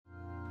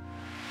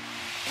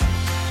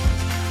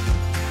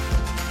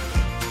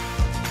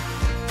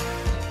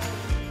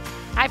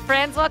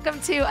friends. Welcome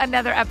to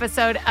another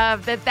episode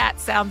of the That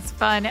Sounds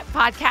Fun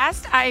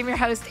podcast. I am your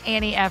host,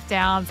 Annie F.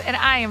 Downs, and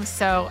I am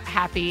so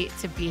happy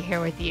to be here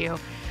with you.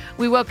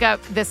 We woke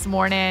up this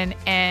morning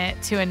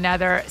to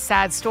another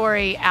sad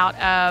story out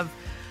of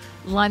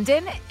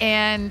London,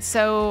 and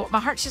so my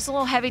heart's just a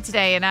little heavy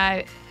today, and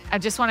I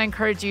just want to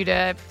encourage you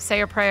to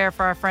say a prayer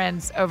for our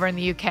friends over in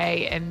the UK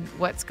and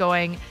what's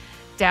going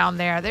down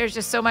there. There's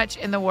just so much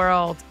in the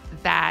world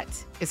that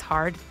is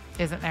hard,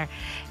 isn't there?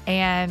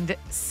 And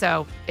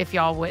so if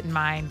y'all wouldn't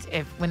mind,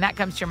 if when that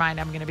comes to your mind,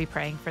 I'm going to be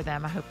praying for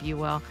them. I hope you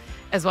will,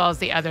 as well as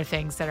the other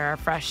things that are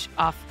fresh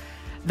off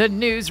the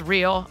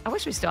newsreel. I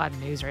wish we still had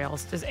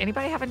newsreels. Does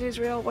anybody have a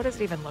newsreel? What does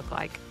it even look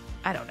like?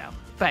 I don't know.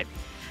 But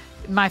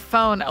my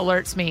phone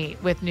alerts me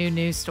with new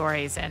news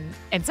stories, and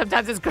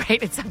sometimes it's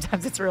great and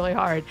sometimes it's really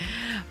hard.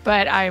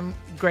 But I'm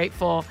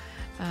grateful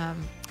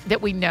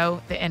that we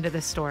know the end of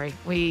the story.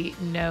 We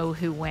know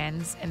who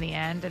wins in the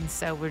end, and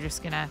so we're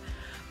just going to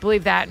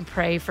believe that and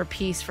pray for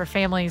peace for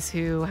families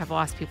who have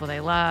lost people they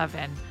love,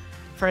 and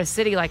for a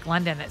city like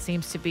London that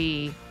seems to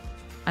be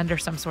under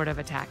some sort of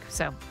attack.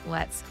 So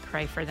let's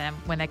pray for them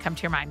when they come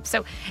to your mind.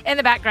 So in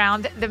the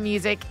background, the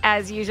music,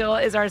 as usual,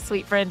 is our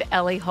sweet friend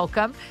Ellie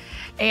Holcomb,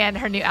 and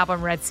her new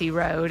album Red Sea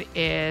Road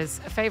is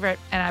a favorite,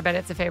 and I bet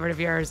it's a favorite of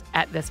yours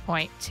at this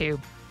point too.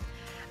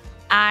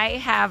 I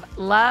have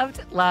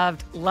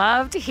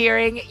loved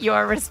hearing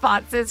your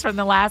responses from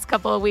the last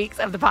couple of weeks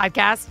of the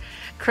podcast.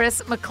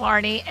 Chris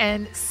McClarney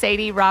and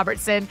Sadie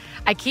Robertson.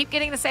 I keep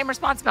getting the same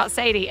response about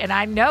Sadie, and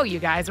I know you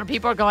guys, where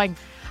people are going,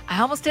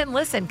 I almost didn't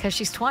listen because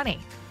she's 20,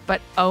 but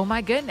oh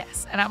my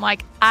goodness. And I'm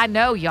like, I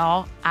know,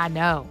 y'all. I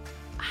know.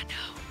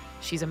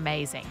 She's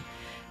amazing.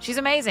 She's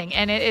amazing,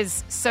 and it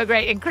is so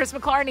great. And Chris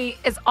McClarney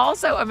is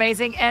also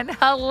amazing and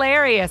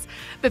hilarious.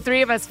 The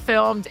three of us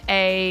filmed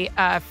a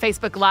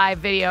Facebook Live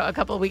video a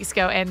couple of weeks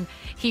ago, and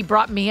he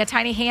brought me a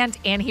tiny hand,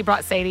 and he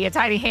brought Sadie a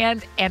tiny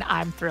hand, and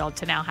I'm thrilled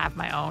to now have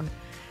my own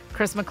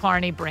Chris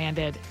McClarney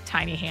branded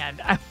tiny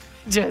hand. I'm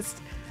just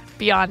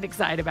beyond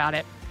excited about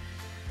it.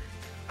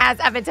 As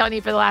I've been telling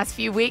you for the last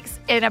few weeks,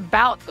 in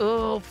about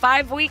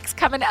 5 weeks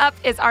coming up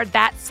is our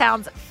That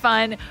Sounds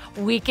Fun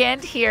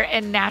weekend here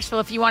in Nashville.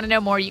 If you want to know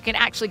more, you can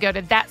actually go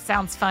to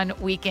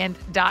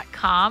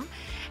thatsoundsfunweekend.com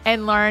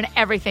and learn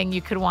everything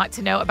you could want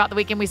to know about the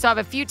weekend. We still have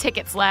a few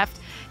tickets left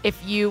if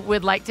you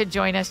would like to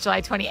join us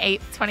July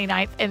 28th,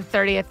 29th, and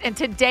 30th. And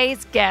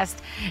today's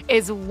guest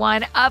is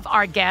one of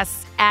our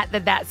guests at the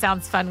That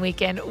Sounds Fun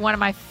weekend, one of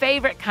my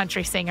favorite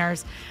country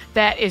singers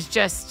that is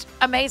just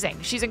amazing.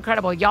 She's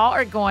incredible. Y'all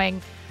are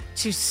going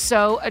to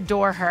so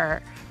adore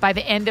her by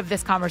the end of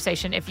this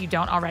conversation if you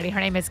don't already. Her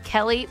name is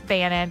Kelly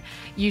Bannon.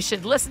 You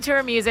should listen to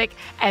her music.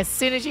 As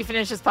soon as you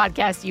finish this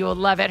podcast, you will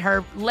love it.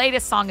 Her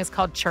latest song is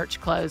called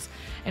Church Clothes,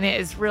 and it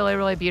is really,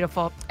 really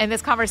beautiful. And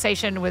this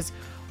conversation was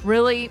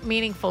really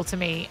meaningful to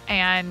me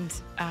and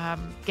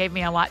gave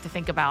me a lot to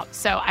think about.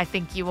 So I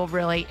think you will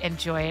really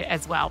enjoy it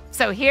as well.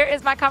 So here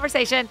is my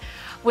conversation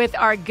with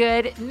our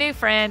good new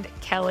friend,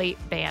 Kelly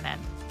Bannon.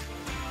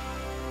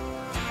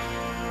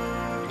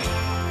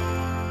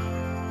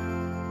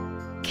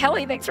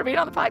 Kelly, thanks for being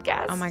on the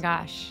podcast. Oh my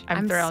gosh.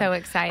 I'm thrilled. So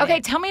excited.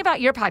 Okay, tell me about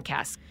your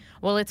podcast.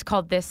 Well, it's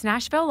called This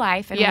Nashville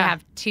Life, and we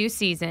have 2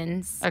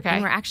 seasons. Okay.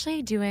 And we're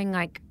actually doing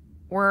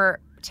we're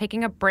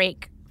taking a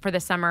break for the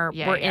summer.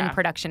 We're in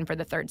production for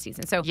the 3rd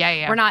season. So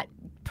we're not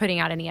putting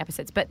out any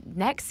episodes. But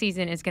next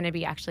season is going to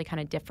be actually kind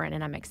of different,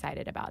 and I'm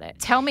excited about it.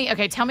 Tell me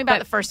about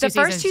the first 2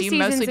 seasons. Do you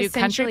mostly do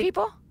country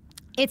people?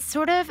 It's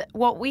sort of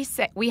what we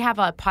say. We have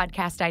a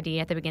podcast ID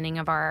at the beginning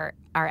of our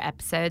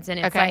episodes, and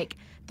it's like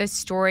the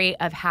story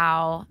of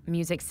how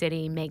Music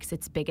City makes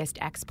its biggest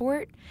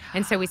export.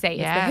 And so we say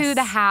it's the who,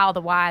 the how, the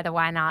why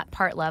not,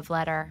 part love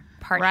letter,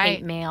 part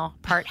hate mail,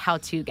 part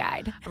how-to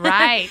guide.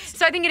 Right.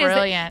 So I think it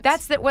Brilliant.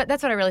 is. That's what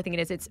I really think it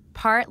is. It's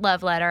part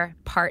love letter,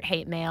 part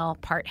hate mail,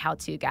 part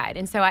how-to guide.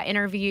 And so I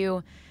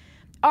interview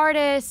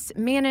artists,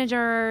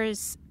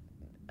 managers,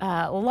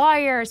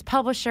 lawyers,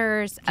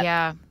 publishers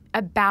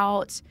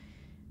about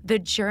the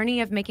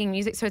journey of making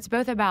music. So it's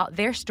both about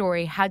their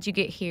story, how'd you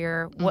get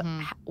here,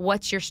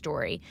 what's your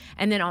story,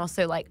 and then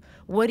also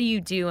what do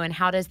you do and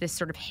how does this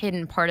sort of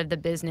hidden part of the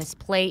business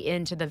play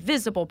into the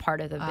visible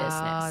part of the business.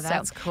 Oh,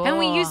 that's cool. And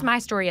we use my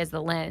story as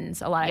the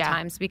lens a lot of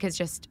times because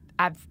just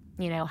I've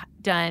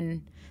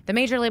done the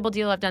major label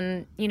deal, I've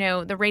done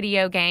the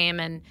radio game,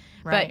 and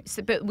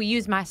but we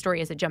use my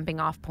story as a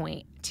jumping off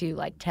point to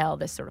tell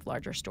this sort of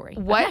larger story.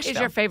 What is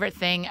your favorite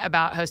thing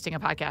about hosting a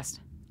podcast?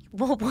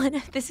 Well,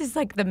 this is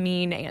the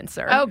mean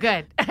answer. Oh,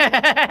 good.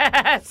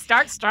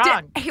 Start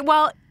strong.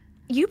 Well,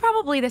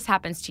 this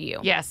happens to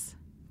you. Yes.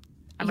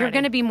 You're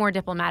going to be more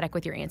diplomatic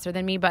with your answer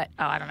than me, but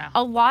I don't know.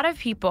 A lot of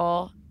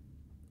people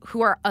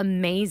who are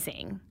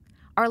amazing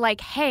are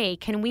like, hey,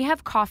 can we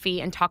have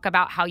coffee and talk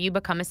about how you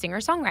become a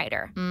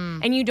singer-songwriter?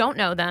 And you don't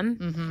know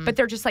them, but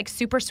they're just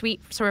super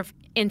sweet sort of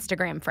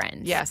Instagram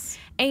friends. Yes.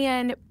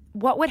 And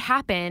what would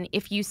happen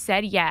if you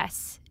said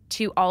yes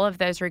to all of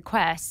those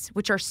requests,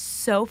 which are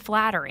so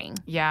flattering.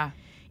 Yeah.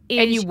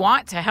 And you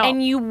want to help.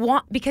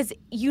 Because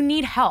you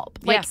need help.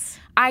 Yes.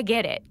 I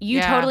get it.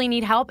 You totally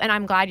need help, and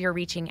I'm glad you're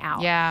reaching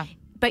out. Yeah.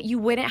 But you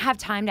wouldn't have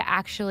time to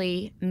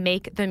actually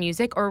make the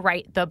music or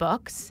write the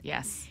books.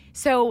 Yes.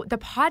 So the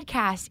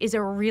podcast is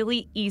a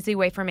really easy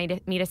way for me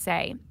to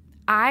say,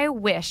 I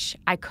wish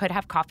I could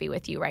have coffee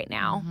with you right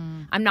now.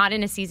 Mm-hmm. I'm not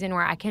in a season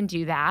where I can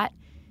do that.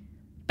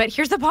 But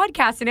here's the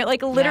podcast, and it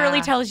like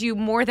literally tells you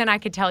more than I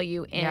could tell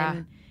you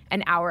in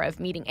an hour of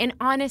meeting. And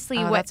honestly,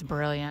 that's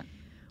brilliant.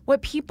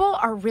 What people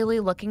are really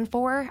looking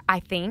for, I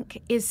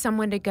think, is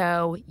someone to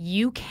go,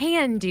 you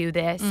can do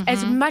this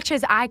as much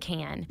as I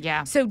can.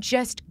 Yeah. So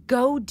just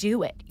go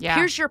do it. Yeah.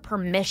 Here's your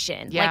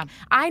permission. Yeah. Like,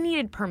 I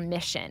needed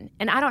permission.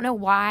 And I don't know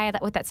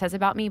what that says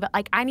about me, but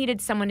like, I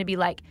needed someone to be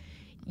like,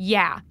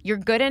 yeah, you're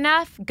good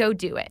enough, go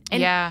do it.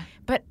 And,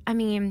 but I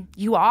mean,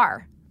 you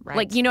are. Right.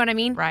 Like, you know what I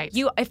mean? Right.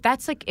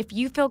 If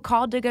you feel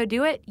called to go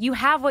do it, you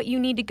have what you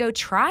need to go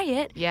try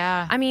it.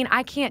 Yeah. I mean,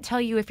 I can't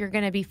tell you if you're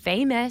going to be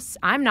famous.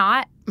 I'm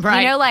not.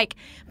 Right. You know,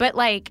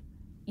 but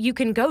you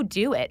can go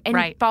do it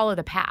and follow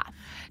the path.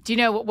 Do you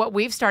know what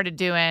we've started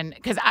doing?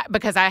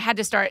 Because I had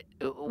to start.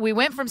 We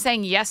went from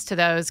saying yes to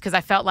those because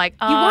I felt like,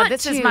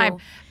 this is my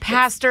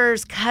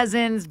pastor's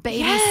cousin's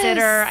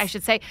babysitter, I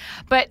should say.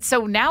 But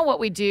so now what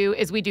we do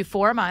is we do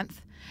 4 a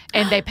month.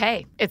 And they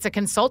pay. It's a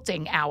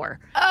consulting hour.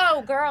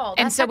 Oh, girl.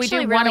 And so we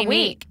do one a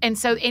week. Neat. And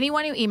so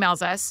anyone who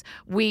emails us,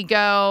 we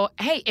go,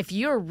 hey, if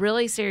you're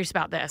really serious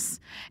about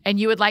this and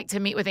you would like to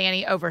meet with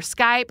Annie over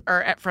Skype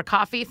or for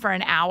coffee for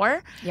an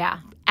hour,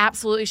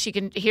 absolutely. She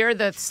can. Here are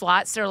the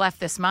slots that are left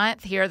this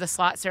month. Here are the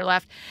slots that are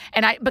left.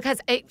 And because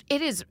it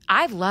is,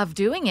 I love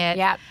doing it.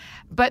 Yeah.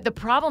 But the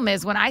problem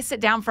is when I sit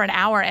down for an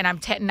hour and I'm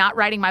not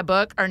writing my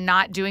book or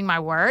not doing my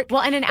work.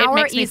 Well, and an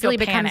hour easily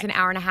becomes an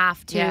hour and a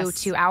half to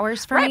 2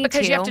 hours for me, right,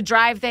 because you have to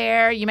drive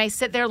there. You may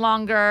sit there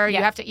longer. You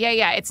have to,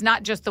 It's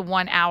not just the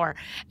 1 hour.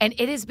 And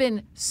it has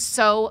been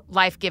so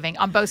life-giving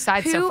on both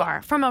sides so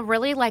far. From a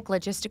really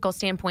logistical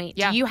standpoint,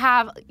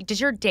 does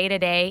your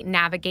day-to-day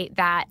navigate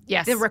that?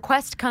 Yes. The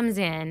request comes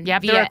in.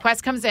 Yep, the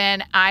request comes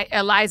in.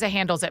 Eliza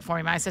handles it for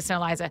me, my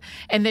assistant Eliza.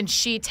 And then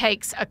she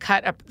takes a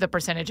cut of the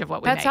percentage of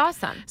what we make. That's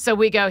awesome.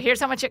 So we go, here's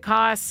how much it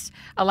costs.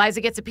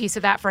 Eliza gets a piece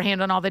of that for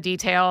handling all the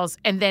details.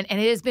 And it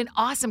has been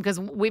awesome because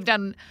we've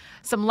done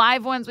some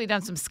live ones. We've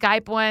done some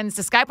Skype ones.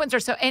 The Skype ones are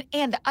so,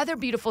 and the other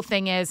beautiful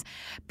thing is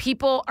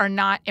people are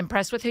not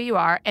impressed with who you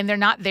are and they're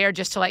not there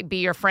just to be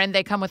your friend.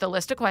 They come with a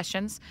list of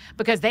questions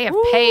because they have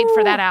paid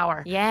for that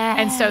hour. Yeah.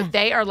 And so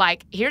they are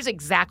like, here's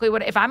exactly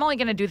what, if I'm only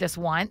going to do this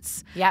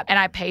once and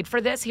I paid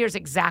for this, here's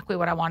exactly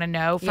what I want to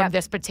know from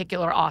this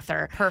particular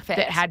author. Perfect.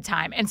 That had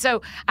time. And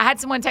so I had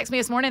someone text me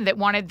this morning that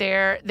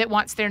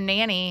wants their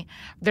nanny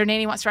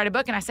wants to write a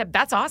book. And I said,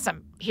 that's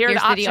awesome. Here's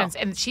the options.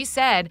 And she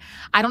said,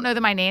 I don't know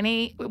that my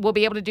nanny will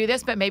be able to do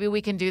this, but maybe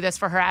we can do this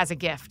for her as a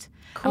gift.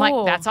 Cool. I'm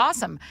like, that's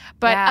awesome.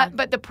 But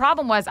but the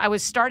problem was I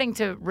was starting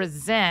to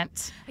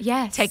resent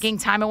taking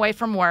time away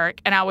from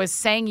work. And I was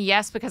saying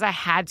yes because I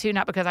had to,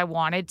 not because I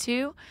wanted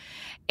to.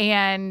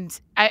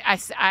 And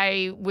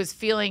I was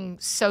feeling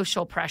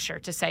social pressure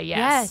to say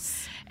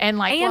yes.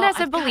 And as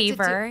a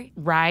believer.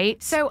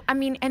 Right. So, I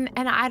mean, and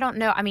I don't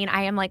know. I mean,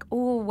 I am like,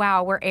 oh,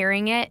 wow, we're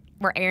airing it.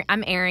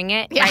 I'm airing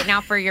it right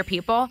now for your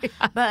people.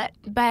 But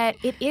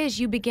it is,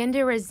 you begin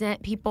to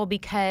resent people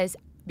because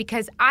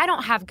I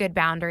don't have good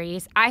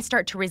boundaries, I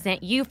start to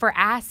resent you for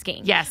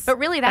asking. Yes. But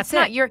really, it's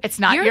not your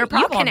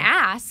problem. You can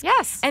ask.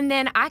 Yes. And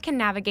then I can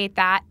navigate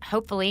that,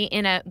 hopefully,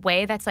 in a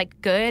way that's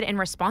good and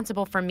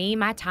responsible for me,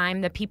 my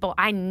time, the people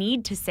I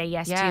need to say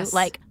yes to,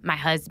 like my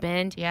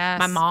husband,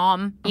 my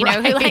mom, who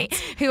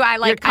I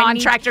like. Your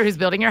contractor who's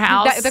building your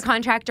house. The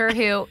contractor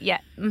who,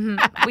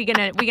 we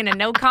gonna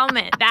no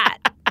comment that.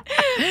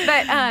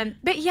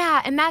 But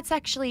yeah, and that's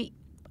actually,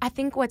 I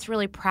think what's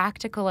really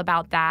practical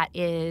about that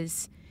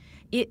is,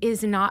 it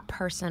is not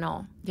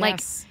personal.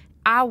 Yes.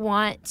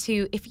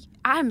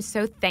 I'm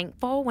so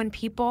thankful when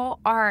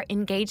people are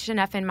engaged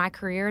enough in my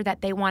career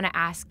that they want to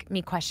ask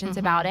me questions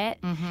about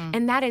it. Mm-hmm.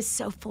 And that is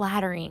so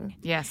flattering.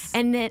 Yes.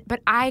 But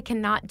I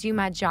cannot do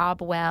my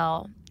job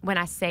well when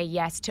I say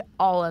yes to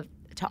all of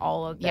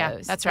those. Yeah,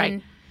 that's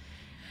right.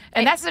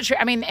 And that's the truth.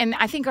 I mean, and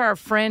I think our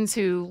friends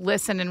who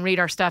listen and read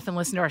our stuff and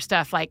listen to our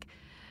stuff,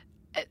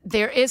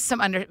 there is some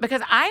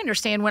because I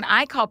understand when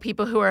I call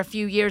people who are a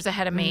few years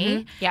ahead of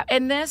me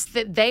in this,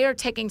 that they are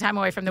taking time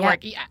away from their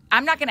work.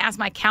 I'm not going to ask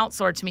my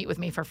counselor to meet with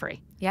me for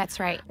free. Yeah,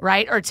 that's right.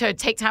 Right? Or to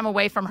take time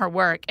away from her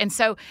work. And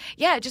so,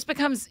 it just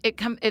becomes,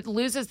 it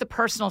loses the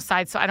personal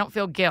side so I don't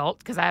feel guilt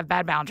because I have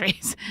bad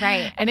boundaries.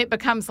 Right. And it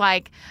becomes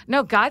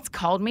no, God's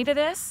called me to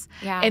this.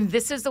 Yeah. And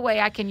this is the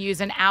way I can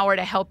use an hour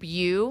to help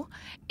you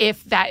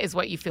if that is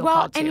what you feel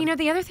called to. And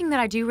the other thing that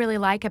I do really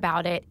like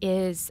about it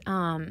is,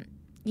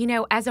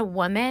 as a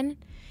woman,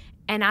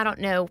 and I don't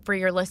know for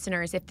your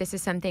listeners if this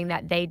is something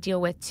that they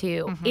deal with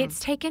too, it's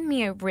taken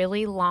me a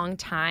really long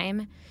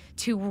time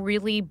to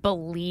really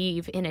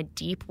believe in a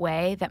deep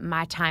way that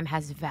my time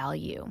has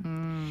value.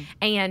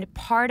 And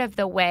part of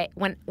the way,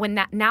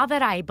 now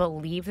that I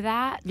believe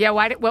that. Yeah,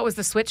 what was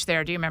the switch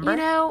there? Do you remember?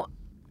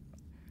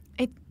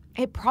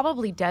 it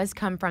probably does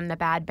come from the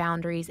bad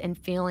boundaries and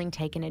feeling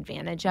taken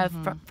advantage of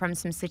from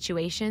some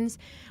situations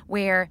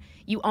where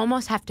you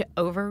almost have to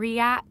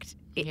overreact.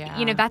 Yeah.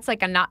 You know, that's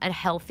like not a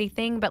healthy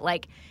thing, but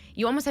like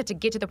you almost have to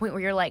get to the point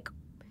where you're like,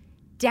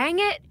 dang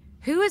it,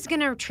 who is going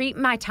to treat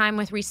my time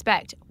with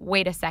respect?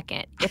 Wait a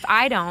second. If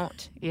I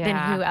don't, then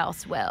who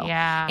else will?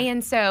 Yeah.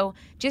 And so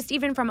just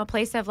even from a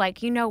place of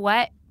like, you know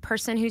what,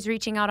 person who's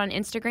reaching out on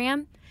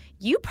Instagram,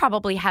 you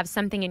probably have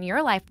something in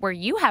your life where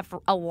you have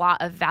a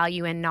lot of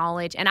value and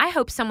knowledge. And I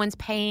hope someone's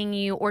paying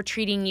you or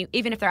treating you,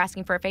 even if they're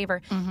asking for a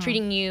favor,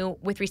 treating you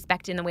with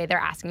respect in the way they're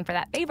asking for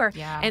that favor.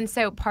 Yeah. And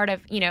so part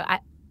of,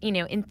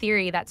 in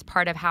theory, that's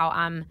part of how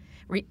I'm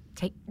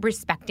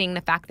respecting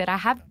the fact that I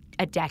have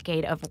a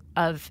decade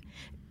of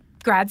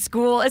grad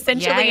school,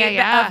 essentially,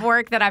 of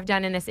work that I've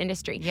done in this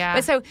industry. Yeah.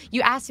 But so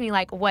you asked me,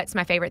 like, what's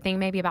my favorite thing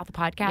maybe about the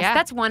podcast? Yeah.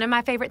 That's one of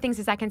my favorite things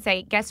is I can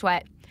say, guess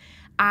what?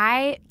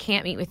 I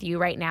can't meet with you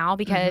right now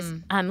because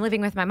I'm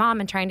living with my mom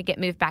and trying to get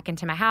moved back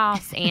into my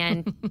house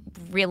and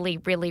really,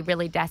 really,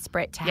 really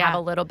desperate to have a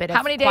little bit of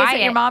How many days quiet.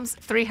 at your mom's?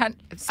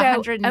 300?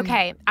 So,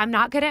 okay, I'm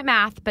not good at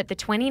math, but the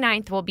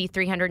 29th will be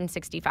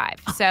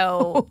 365.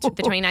 So the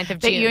 29th of June.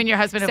 That you and your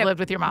husband have lived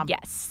with your mom.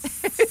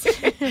 Yes.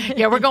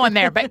 Yeah, we're going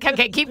there. But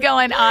okay, keep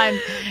going on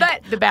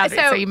the boundaries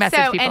so you message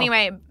people. So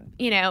anyway,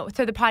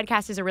 so the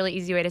podcast is a really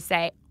easy way to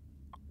say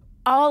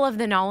all of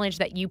the knowledge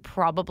that you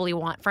probably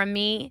want from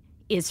me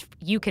is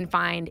you can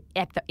find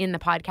in the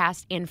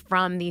podcast and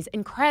from these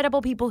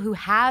incredible people who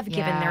have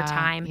given their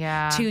time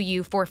to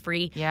you for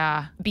free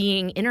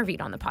being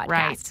interviewed on the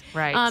podcast.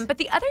 Right. But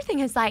the other thing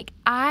is, like,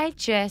 I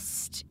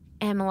just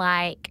am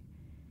like,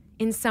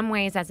 in some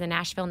ways, as a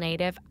Nashville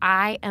native,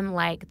 I am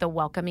like the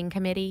welcoming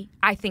committee.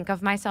 I think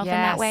of myself in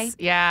that way.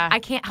 Yeah. I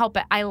can't help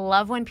it. I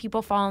love when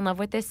people fall in love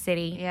with this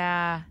city.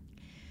 Yeah.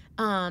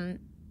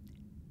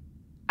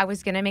 I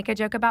was going to make a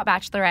joke about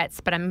bachelorettes,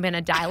 but I'm going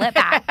to dial it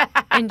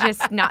back and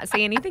just not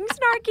say anything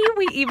snarky.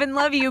 We even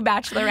love you,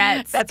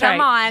 bachelorettes. That's Come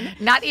right. on.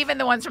 Not even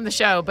the ones from the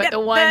show, but the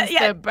ones,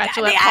 the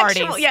bachelorette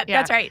actual, parties.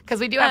 That's right. Because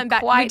we do have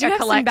quite a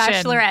collection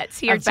bachelorettes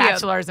here of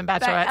bachelors and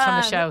bachelorettes from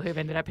the show who've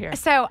ended up here.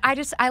 So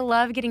I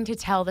love getting to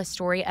tell the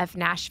story of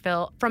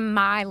Nashville from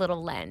my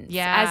little lens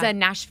as a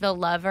Nashville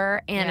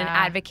lover and an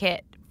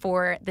advocate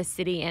for the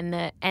city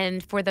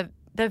and for the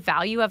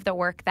value of the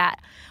work that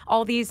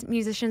all these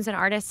musicians and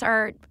artists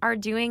are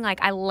doing.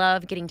 Like, I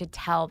love getting to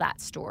tell that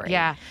story.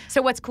 Yeah.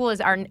 So what's cool is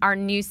our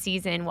new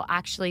season will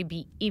actually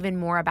be even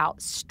more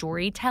about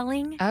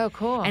storytelling. Oh,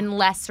 cool. And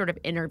less sort of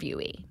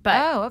interviewee.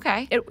 But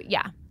okay.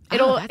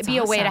 It'll be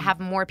a way to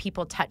have more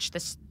people touch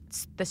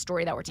the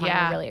story that we're telling.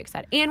 We're really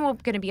excited. And we're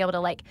going to be able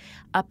to, like,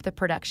 up the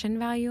production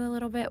value a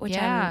little bit, which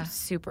I'm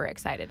super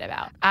excited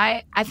about.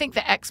 I think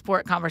the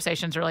export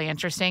conversation is really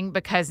interesting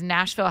because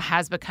Nashville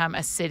has become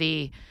a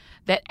city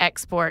that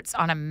exports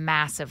on a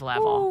massive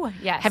level. Ooh,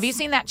 yes. Have you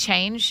seen that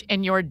change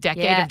in your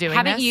decade of doing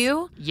Haven't this?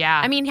 you?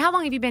 Yeah. I mean, how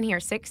long have you been here?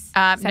 6?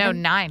 No,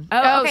 9.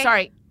 Oh, okay.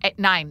 Sorry.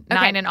 9.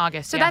 Okay. 9 in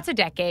August. So that's a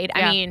decade.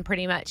 I mean,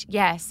 pretty much.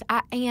 Yes.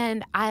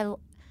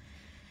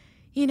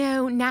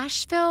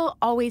 Nashville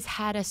always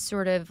had a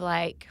sort of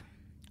like,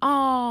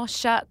 oh,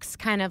 shucks,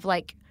 kind of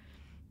like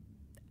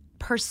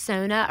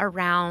persona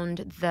around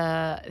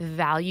the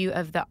value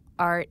of the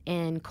art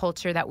and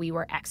culture that we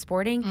were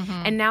exporting.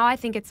 And now I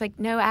think it's like,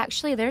 no,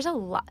 actually there's a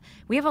lot,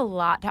 we have a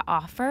lot to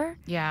offer.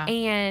 Yeah.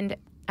 And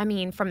I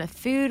mean, from the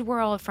food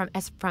world,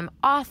 from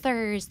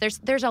authors,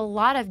 there's a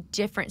lot of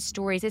different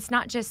stories. It's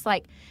not just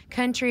like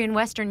country and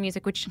Western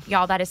music, which,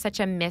 y'all, that is such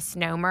a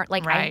misnomer.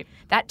 Like,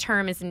 that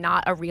term is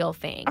not a real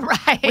thing.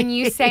 Right. When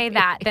you say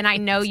that, then I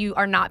know you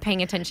are not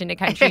paying attention to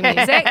country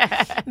music.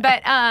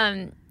 But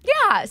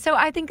yeah, so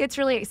I think it's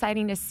really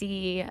exciting to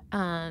see,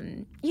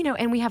 and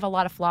we have a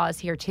lot of flaws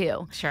here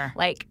too. Sure.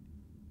 Like,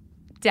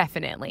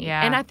 definitely.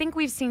 Yeah. And I think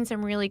we've seen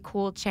some really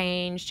cool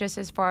change just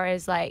as far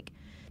as like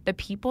the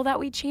people that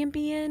we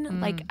champion.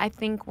 Like, I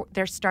think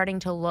they're starting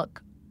to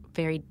look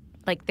very,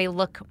 like, they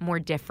look more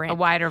different. A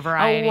wider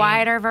variety.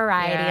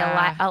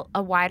 Yeah.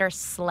 A wider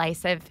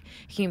slice of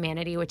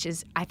humanity, which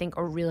is, I think,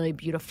 a really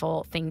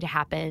beautiful thing to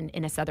happen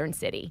in a southern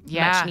city.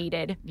 Yeah. Much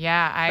needed.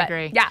 Yeah, I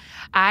agree. Yeah.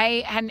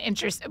 I had an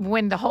interest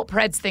when the whole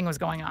Preds thing was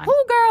going on.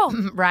 Oh,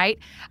 girl. Right?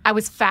 I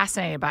was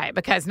fascinated by it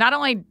because not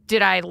only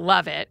did I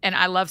love it, and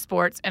I love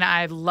sports, and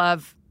I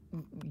love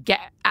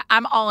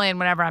I'm all in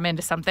whenever I'm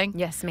into something.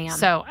 Yes, ma'am.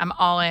 So I'm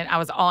all in. I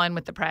was all in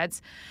with the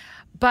Preds.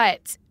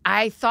 But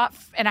I thought,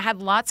 and I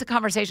had lots of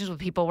conversations with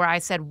people where I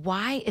said,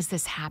 why is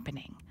this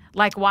happening?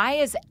 Like, why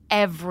is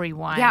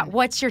everyone? Yeah,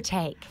 what's your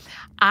take?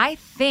 I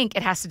think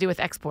it has to do with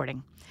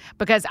exporting.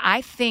 Because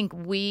I think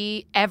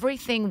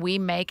everything we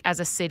make as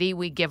a city,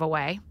 we give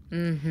away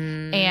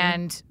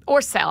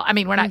or sell. I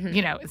mean, we're not,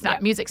 it's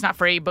not, music's not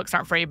free, books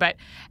aren't free, but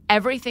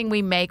everything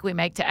we make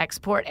to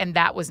export. And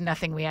that was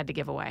nothing we had to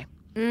give away.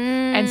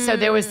 And so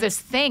there was this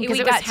thing because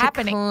it was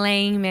happening.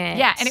 Claim it.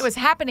 Yeah, and it was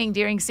happening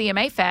during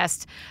CMA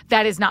Fest.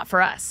 That is not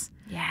for us.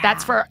 Yeah.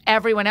 That's for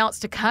everyone else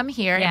to come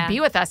here and be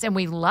with us, and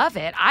we love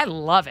it. I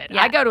love it.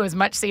 Yeah. I go to as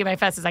much CMA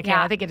Fest as I can.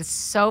 I think it is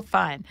so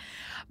fun.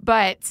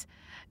 But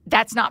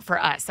that's not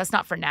for us. That's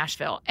not for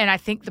Nashville. And I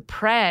think the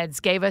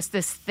Preds gave us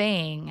this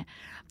thing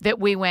that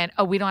we went,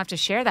 oh, we don't have to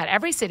share that.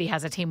 Every city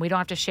has a team. We don't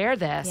have to share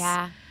this.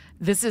 Yeah.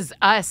 This is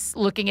us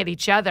looking at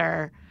each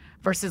other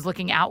versus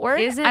looking outward.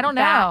 I don't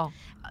know.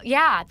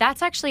 Yeah,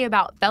 that's actually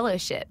about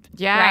fellowship.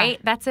 Yeah. Right?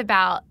 That's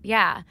about,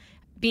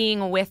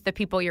 being with the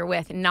people you're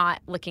with, not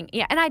looking.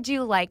 Yeah, and I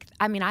do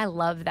I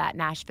love that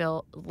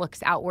Nashville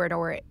looks outward,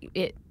 or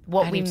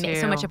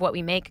so much of what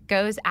we make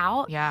goes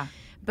out. Yeah.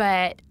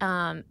 But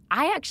I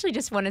actually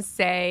just want to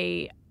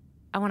say,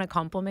 I want to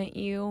compliment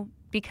you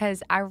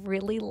because I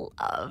really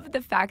love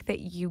the fact that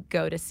you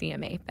go to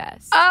CMA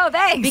Fest. Oh,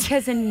 thanks.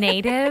 Because the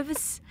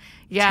natives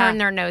turn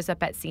their nose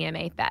up at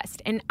CMA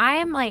Fest. And I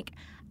am like,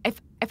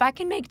 if I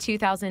can make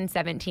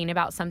 2017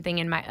 about something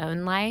in my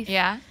own life,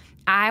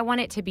 I want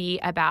it to be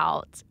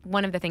about,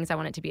 one of the things I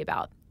want it to be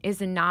about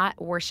is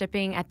not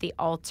worshiping at the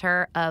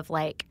altar of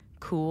like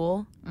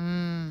cool.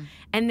 And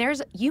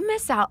you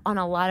miss out on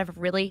a lot of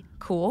really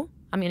cool,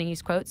 I'm going to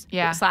use quotes,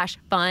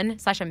 /fun,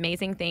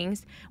 /amazing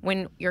things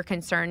when you're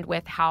concerned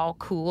with how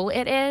cool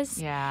it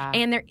is. Yeah.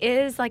 And there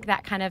is like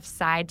that kind of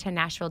side to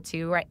Nashville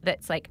too, right?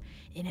 That's like,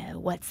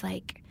 what's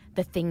like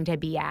the thing to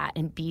be at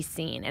and be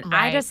seen. And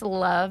I just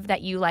love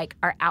that you like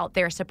are out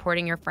there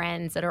supporting your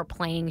friends that are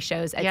playing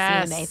shows at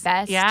CMA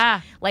Fest.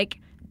 Yeah. Like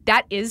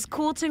that is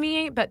cool to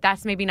me, but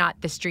that's maybe not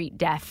the street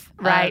deaf.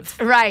 Right.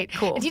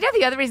 Cool. Do you know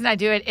the other reason I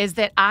do it is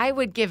that I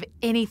would give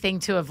anything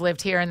to have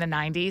lived here in the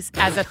 90s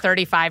as a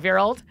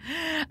 35-year-old.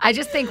 I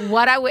just think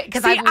what I would,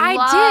 because I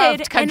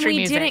loved country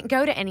music. And we didn't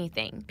go to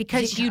anything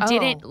because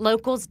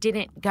locals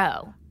didn't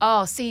go.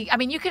 Oh, see, I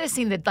mean, you could have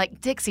seen the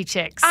Dixie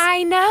Chicks.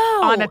 I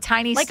know. On a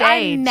tiny stage.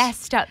 I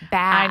messed up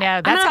bad. I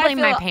know. That's how I blame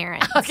my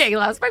parents. Okay,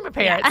 let's blame my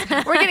parents.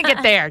 Yeah. We're gonna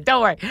get there.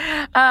 Don't worry.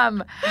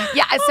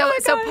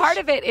 So part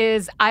of it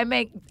is I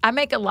make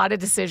a lot of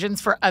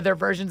decisions for other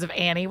versions of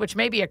Annie, which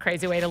may be a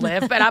crazy way to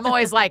live, but I'm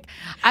always like,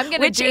 I'm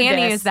gonna Which do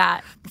Annie this is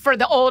that? For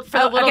the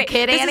little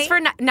kid Annie. This is for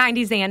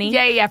 90s Annie.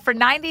 Yeah. For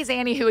 90s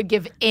Annie, who would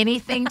give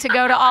anything to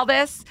go to all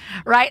this,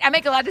 right? I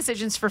make a lot of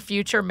decisions for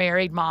future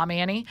married mom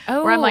Annie.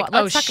 Oh, where I'm like,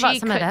 let's talk about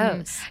some of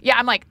those. Yeah,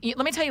 I'm like, let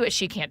me tell you what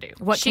she can't do.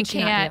 What she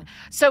can't do?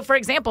 So, for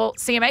example,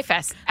 CMA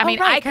Fest. I mean,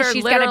 because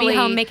she's going to be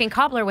home making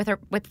cobbler for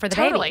the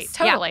babies.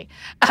 Totally.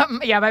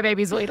 Yeah. My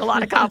babies will eat a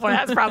lot of cobbler.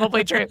 That's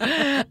probably true.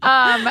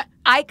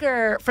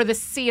 Iker, for the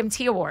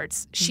CMT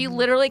Awards, she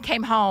literally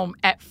came home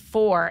at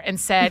 4 and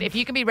said, if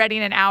you can be ready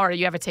in an hour,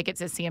 you have a ticket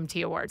to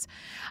CMT Awards.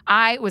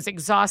 I was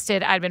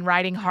exhausted. I'd been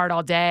writing hard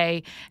all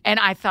day. And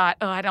I thought,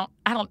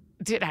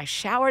 did I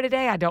shower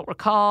today? I don't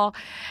recall.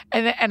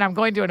 And I'm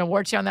going to an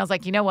award show. And I was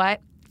like, you know what?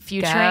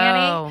 Future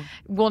Annie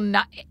will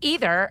not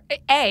either.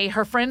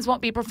 Her friends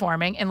won't be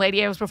performing, and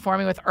Lady A was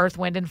performing with Earth,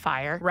 Wind, and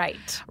Fire.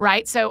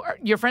 Right. So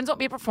your friends won't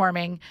be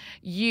performing.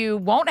 You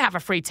won't have a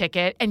free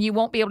ticket, and you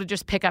won't be able to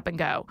just pick up and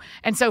go.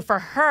 And so for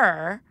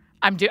her,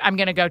 I'm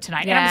going to go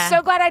tonight, and I'm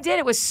so glad I did.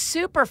 It was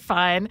super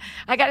fun.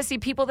 I got to see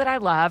people that I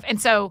love,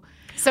 and so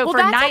for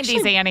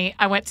 90s Annie,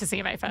 I went to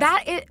CMA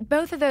Fest.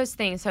 Both of those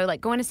things. So like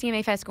going to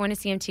CMA Fest, going to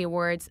CMT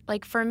Awards.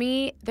 Like for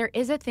me, there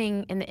is a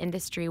thing in the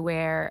industry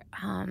where.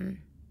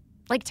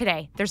 Like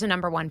today, there's a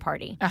number one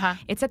party.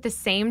 It's at the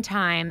same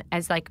time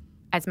as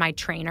my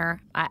trainer.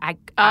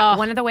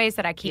 One of the ways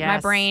that I keep my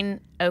brain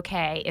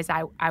okay is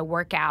I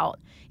work out.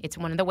 It's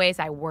one of the ways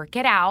I work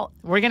it out.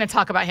 We're going to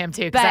talk about him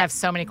too because I have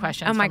so many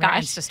questions. Oh my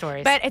gosh, Insta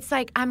stories. But it's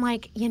like I'm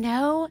like,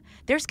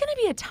 there's going to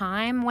be a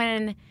time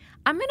when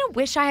I'm going to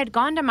wish I had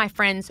gone to my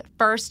friend's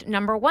first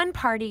number one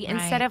party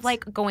instead of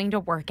like going to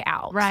work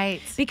out.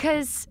 Right.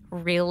 Because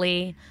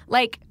really,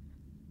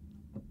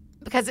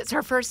 because it's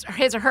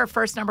his or her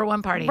first number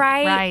one party.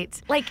 Right.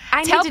 Like,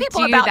 I tell need to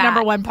people do about that.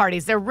 number one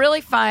parties. They're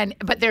really fun,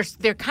 but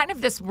they're kind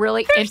of this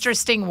really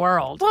interesting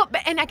world. Well,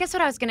 and I guess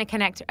what I was going to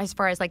connect as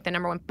far as like the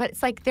number one, but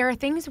it's like there are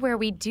things where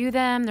we do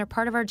them, they're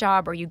part of our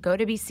job, or you go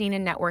to be seen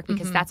and network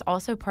because that's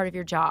also part of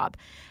your job.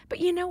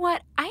 But you know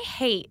what? I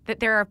hate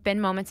that there have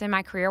been moments in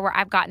my career where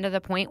I've gotten to the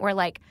point where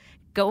like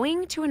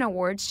going to an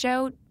awards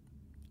show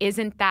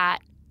isn't that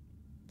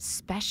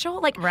special.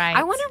 Like,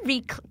 I want to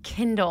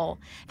rekindle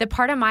the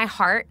part of my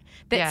heart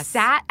that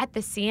sat at the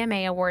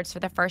CMA Awards for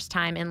the first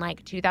time in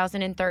like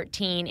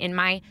 2013 in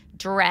my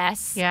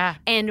dress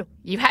and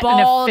you had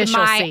bawled an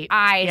official my seat.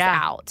 eyes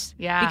out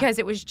because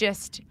it was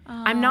just,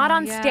 I'm not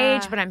on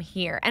stage, but I'm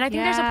here. And I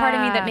think there's a part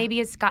of me that maybe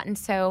has gotten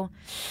so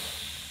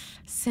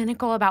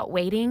cynical about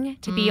waiting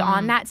to be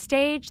on that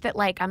stage that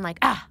like, I'm like,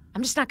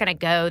 I'm just not going to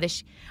go.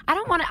 I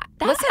don't want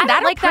to. Listen, I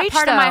don't like preach, that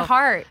part of my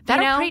heart.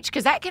 That'll preach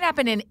because that can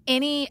happen in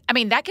any. I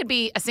mean, that could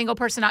be a single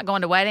person not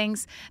going to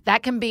weddings.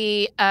 That can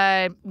be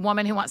a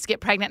woman who wants to get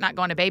pregnant not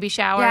going to baby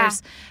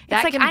showers. That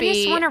it's like can I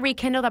just want to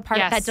rekindle the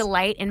part of that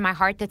delight in my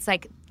heart. That's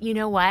like, you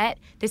know what?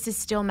 This is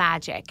still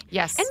magic.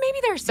 Yes, and maybe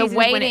there's the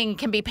waiting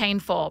can be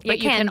painful, but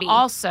you can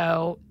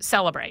also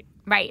celebrate.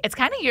 Right. It's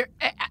kind of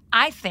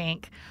I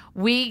think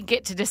we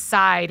get to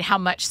decide how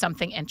much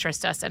something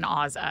interests us and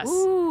awes us.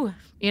 Ooh.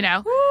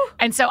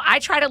 And so I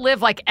try to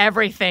live like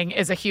everything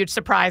is a huge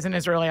surprise and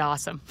is really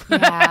awesome.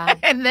 Yeah.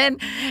 and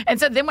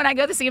so then when I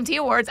go to the CMT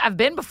Awards, I've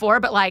been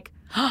before, but like,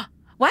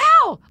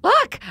 Wow.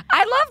 Look,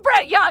 I love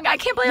Brett Young. I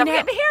can't believe I'm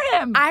getting to hear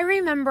him. I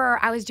remember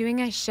I was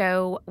doing a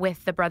show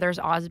with the Brothers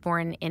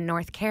Osborne in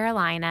North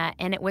Carolina,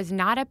 and it was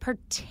not a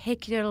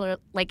particular,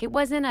 like, it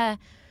wasn't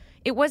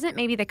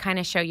maybe the kind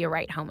of show you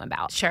write home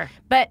about. Sure.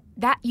 But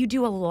that you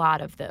do a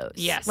lot of those.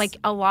 Yes. Like,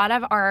 a lot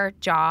of our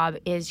job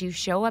is you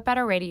show up at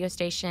a radio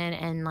station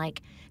and,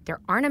 like, there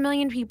aren't a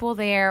million people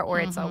there, or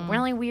it's a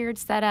really weird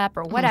setup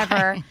or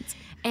whatever. Right.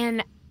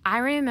 And I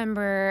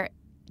remember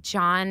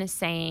John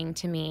saying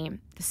to me,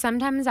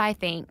 sometimes I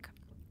think,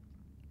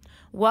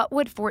 what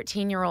would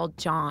 14-year-old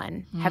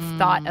John have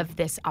thought of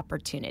this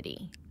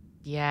opportunity?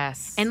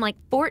 Yes. And like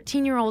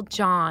 14-year-old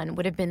John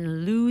would have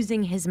been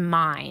losing his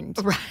mind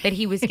that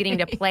he was getting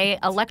to play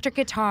electric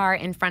guitar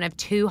in front of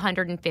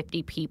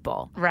 250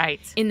 people.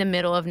 Right. In the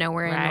middle of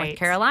nowhere in North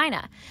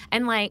Carolina.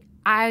 And like,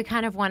 I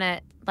kind of want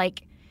to,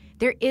 like,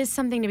 there is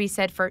something to be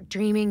said for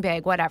dreaming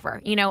big,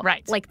 whatever, you know,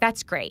 like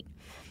that's great.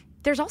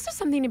 There's also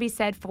something to be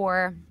said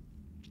for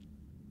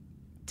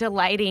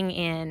delighting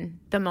in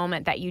the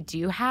moment that you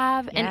do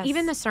have. Yes. And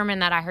even the sermon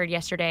that I heard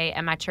yesterday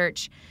at my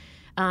church.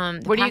 Where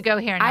do you go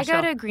here in Nashville?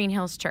 I go to Green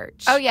Hills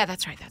Church. Oh, yeah,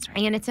 that's right.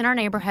 And it's in our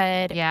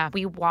neighborhood. Yeah.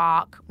 We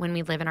walk when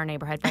we live in our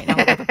neighborhood right now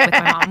with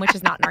my mom, which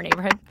is not in our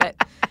neighborhood. But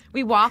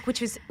we walk,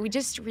 we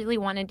just really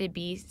wanted to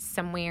be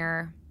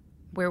somewhere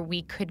where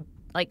we could,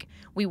 like,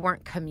 we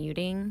weren't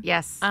commuting.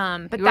 Yes.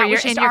 But that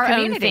was just our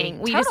own thing.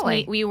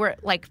 We were,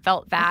 like,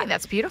 felt that. I think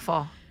that's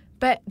beautiful.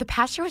 But the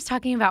pastor was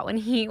talking about when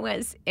he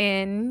was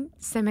in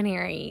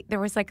seminary, there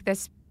was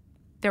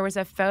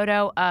a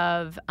photo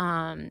of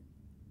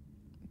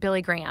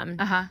Billy Graham,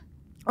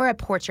 or a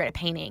portrait, a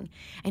painting,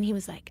 and he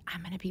was like,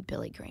 "I'm gonna be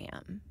Billy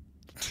Graham,"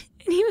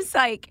 and he was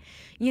like,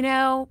 you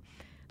know,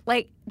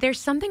 like there's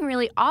something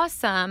really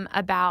awesome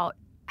about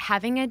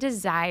having a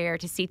desire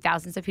to see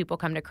thousands of people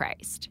come to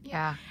Christ.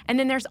 Yeah, and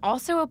then there's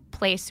also a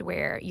place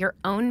where your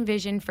own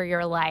vision for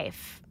your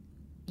life,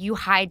 you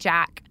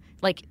hijack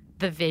like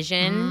the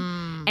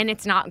vision, and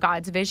it's not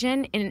God's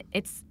vision, and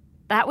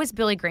that was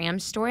Billy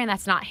Graham's story, and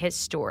that's not his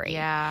story.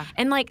 Yeah.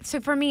 And, like, so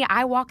for me,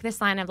 I walk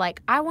this line of,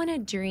 like, I want to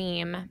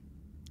dream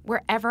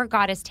wherever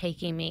God is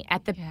taking me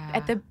at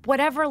the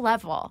whatever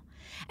level.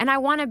 And I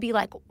want to be,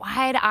 like,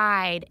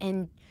 wide-eyed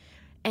and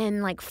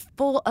like,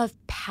 full of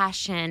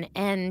passion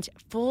and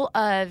full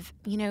of,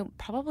 you know,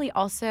 probably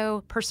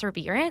also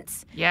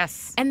perseverance.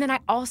 Yes. And then I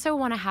also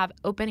want to have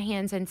open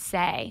hands and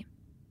say,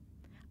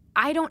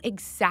 I don't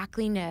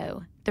exactly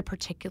know the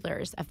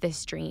particulars of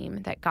this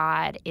dream that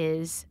God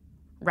is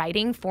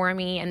writing for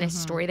me and this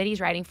story that he's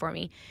writing for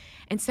me.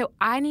 And so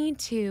I need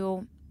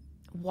to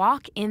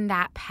walk in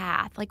that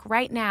path. Like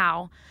right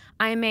now,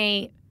 I'm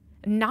a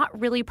not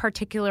really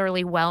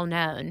particularly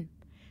well-known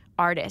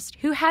artist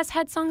who has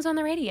had songs on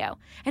the radio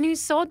and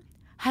who's sold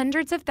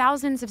hundreds of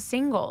thousands of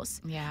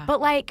singles. Yeah. But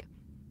like,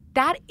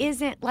 that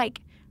isn't like,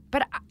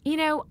 but you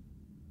know,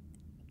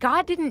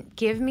 God didn't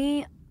give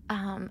me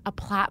a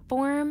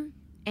platform,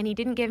 and he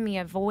didn't give me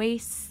a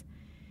voice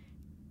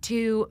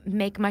to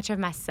make much of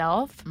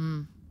myself.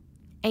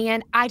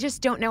 And I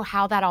just don't know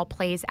how that all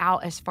plays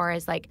out as far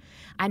as like,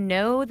 I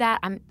know that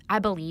I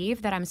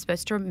believe that I'm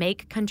supposed to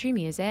make country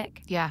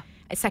music. Yeah.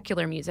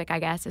 Secular music, I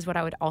guess, is what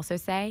I would also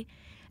say.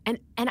 And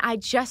I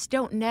just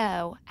don't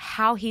know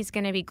how he's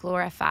going to be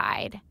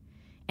glorified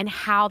and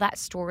how that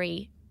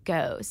story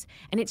goes.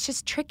 And it's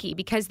just tricky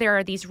because there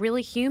are these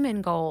really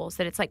human goals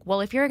that it's like, well,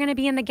 if you're going to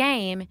be in the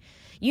game,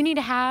 you need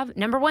to have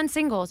 #1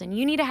 singles, and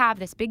you need to have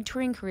this big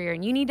touring career,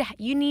 and you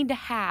need to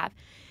have.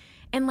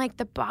 And like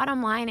the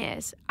bottom line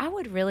is, I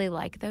would really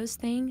like those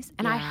things,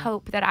 and I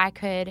hope that I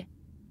could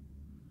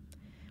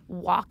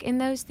walk in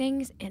those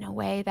things in a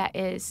way that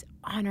is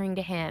honoring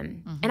to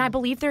him. And I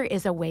believe there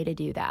is a way to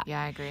do that.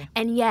 Yeah, I agree.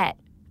 And yet,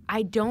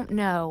 I don't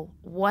know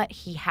what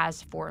he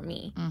has for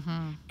me.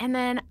 And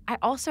then I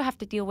also have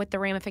to deal with the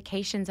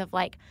ramifications of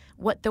like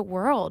what the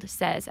world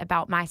says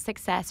about my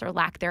success or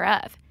lack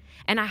thereof.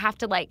 And I have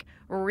to like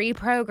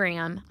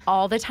reprogram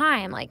all the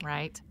time. Like,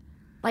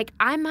 like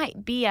I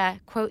might be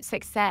a quote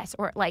success,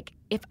 or like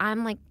if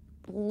I'm like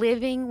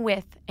living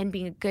with and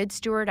being a good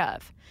steward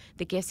of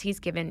the gifts he's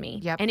given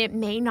me. And it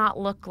may not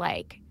look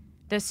like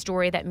the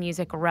story that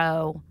Music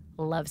Row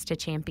loves to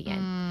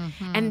champion.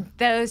 And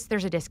there's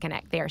a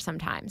disconnect there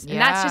sometimes. And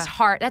that's just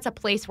hard. That's a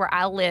place where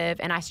I live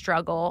and I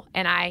struggle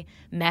and I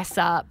mess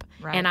up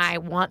and I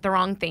want the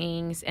wrong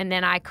things and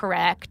then I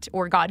correct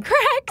or God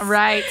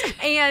corrects.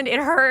 And it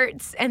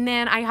hurts. And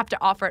then I have to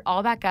offer it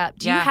all back up.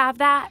 Do you have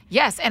that?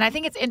 Yes. And I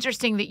think it's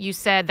interesting that you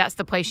said that's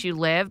the place you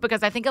live,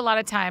 because I think a lot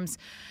of times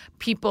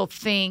people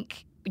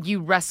think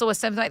you wrestle with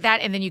something like that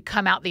and then you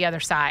come out the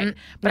other side.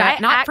 But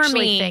not for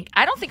me.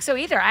 I don't think so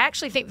either. I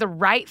actually think the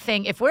right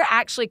thing, if we're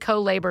actually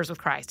co-laborers with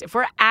Christ, if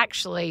we're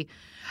actually,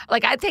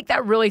 like, I take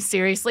that really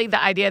seriously,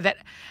 the idea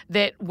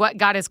that what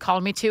God has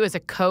called me to is a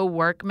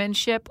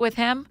co-workmanship with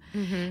him.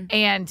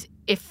 And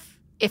if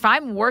if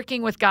I'm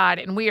working with God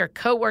and we are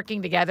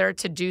co-working together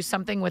to do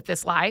something with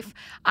this life,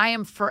 I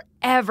am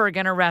forever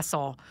going to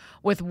wrestle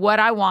with what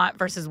I want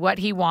versus what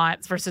he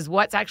wants versus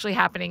what's actually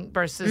happening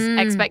versus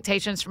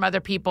expectations from other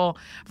people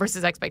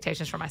versus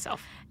expectations from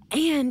myself.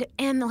 And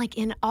like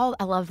in all,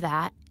 I love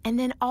that. And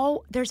then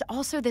there's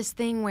also this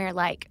thing where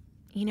like,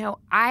 you know,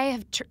 I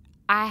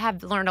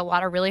have learned a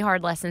lot of really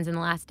hard lessons in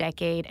the last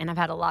decade, and I've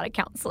had a lot of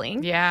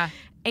counseling. Yeah.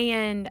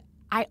 And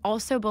I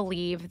also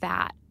believe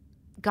that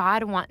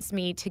God wants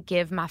me to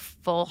give my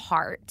full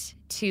heart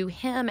to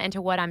him and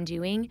to what I'm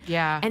doing.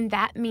 Yeah. And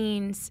that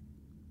means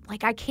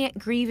like I can't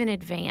grieve in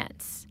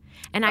advance.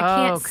 And I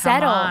can't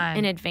settle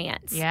in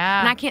advance. Yeah.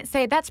 And I can't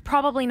say that's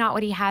probably not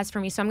what he has for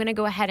me. So I'm going to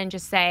go ahead and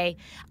just say,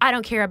 I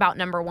don't care about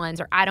number ones,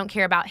 or I don't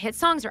care about hit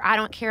songs, or I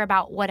don't care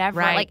about whatever.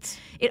 Right. Like,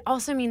 it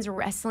also means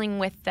wrestling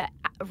with the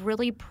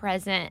really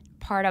present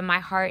part of my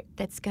heart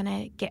that's going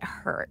to get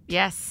hurt.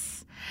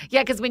 Yes.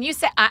 Yeah, because when you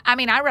say,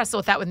 I wrestle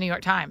with that with New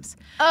York Times,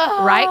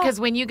 right? Because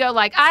when you go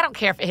like, I don't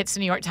care if it hits the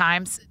New York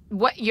Times,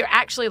 what you're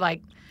actually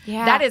like,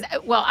 that is,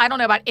 well, I don't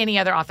know about any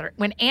other author.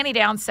 When Annie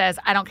Downs says,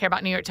 I don't care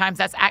about New York Times,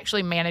 that's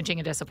actually managing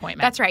a disappointment.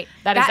 That's right.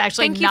 That is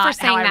actually thank you not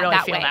for saying how I that really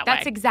that feel way. that way.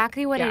 That's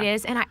exactly what it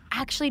is. And I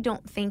actually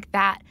don't think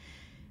that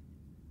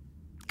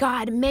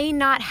God may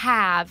not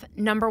have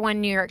number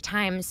one New York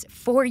Times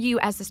for you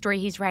as the story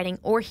he's writing,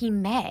 or he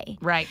may.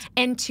 Right.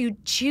 And to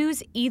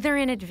choose either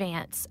in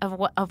advance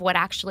of what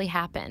actually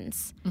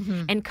happens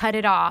and cut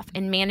it off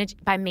and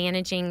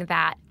managing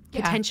that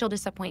potential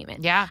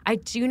disappointment. Yeah. I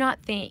do not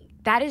think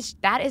that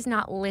is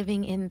not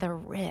living in the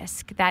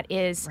risk. That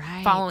is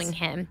following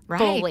him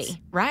fully.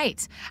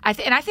 Right. I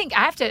think I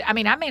have to, I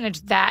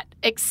manage that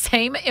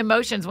same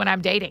emotions when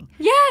I'm dating.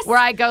 Yes. Where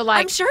I go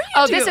like, I'm sure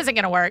you do. This isn't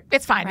going to work.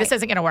 It's fine. This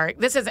isn't going to work.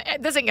 This isn't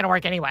going to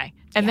work anyway.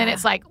 And then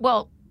it's like,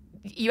 well,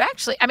 you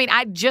actually,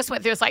 I just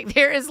went through, it's like,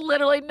 there is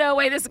literally no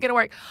way this is going to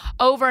work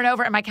over and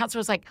over. And my counselor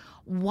was like,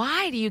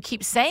 why do you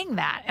keep saying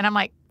that? And I'm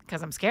like,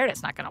 because I'm scared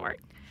it's not going to work.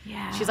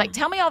 Yeah. She's like,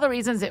 tell me all the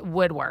reasons it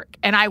would work.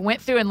 And I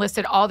went through and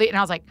listed and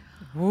I was like,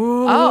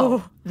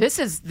 oh,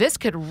 this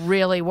could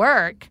really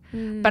work.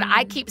 But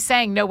I keep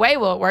saying no way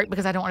will it work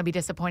because I don't want to be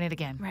disappointed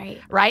again.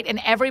 Right. And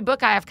every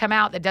book I have come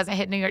out that doesn't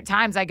hit New York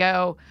Times, I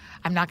go,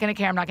 I'm not going to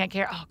care. I'm not going to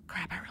care. Oh,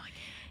 crap, I really care.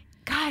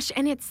 Gosh,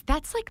 and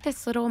that's like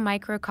this little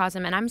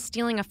microcosm, and I'm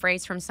stealing a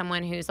phrase from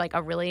someone who's like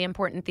a really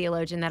important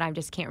theologian that I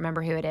just can't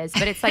remember who it is,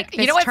 but it's like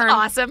this you know what's term,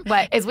 awesome?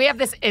 Is we have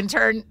this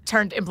intern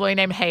turned employee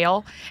named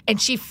Hale, and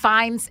she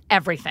finds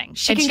everything.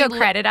 She can go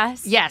credit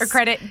us, or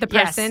credit the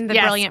person, the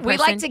brilliant person.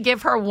 We like to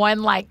give her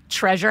one like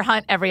treasure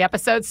hunt every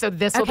episode, so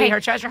this will be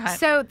her treasure hunt.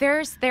 So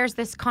there's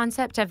this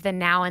concept of the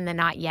now and the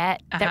not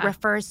yet that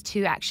refers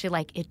to actually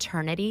like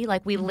eternity.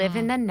 Like we live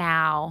in the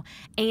now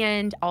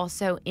and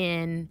also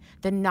in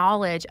the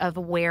knowledge of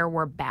where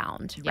we're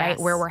bound, right?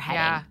 Where we're heading.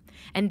 Yeah.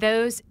 And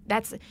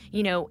that's,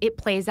 it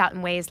plays out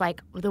in ways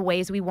like the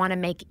ways we want to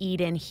make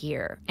Eden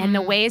here and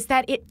the ways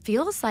that it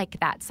feels like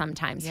that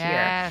sometimes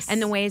here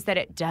and the ways that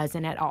it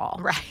doesn't at all.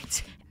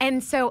 Right.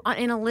 And so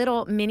in a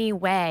little mini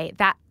way,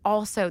 that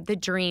also the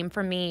dream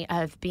for me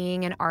of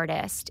being an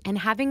artist and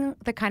having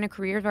the kind of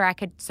career where I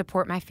could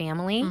support my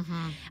family,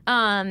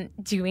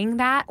 doing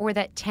that, or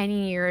that 10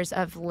 years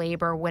of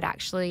labor would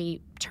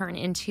actually turn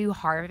into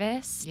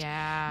harvest.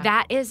 Yeah.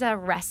 That is a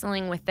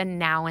wrestling with the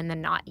now and the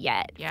not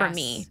yet for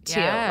me too.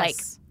 Like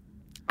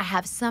I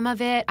have some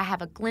of it, I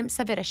have a glimpse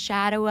of it, a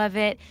shadow of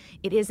it.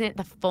 It isn't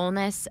the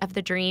fullness of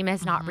the dream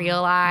is not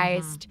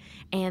realized.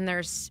 And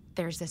there's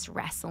this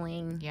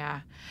wrestling.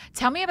 Yeah.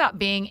 Tell me about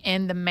being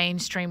in the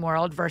mainstream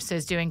world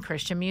versus doing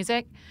Christian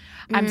music.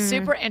 I'm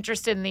super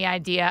interested in the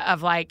idea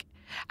of like,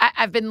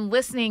 I've been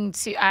listening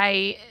to,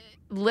 I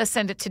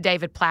listened to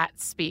David Platt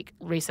speak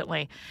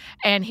recently,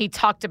 and he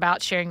talked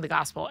about sharing the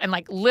gospel and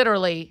like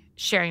literally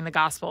sharing the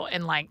gospel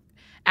and like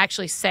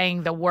actually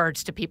saying the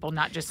words to people,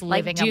 not just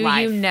living a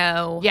life. Do you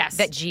know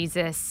that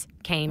Jesus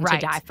came to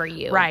die for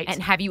you? Right.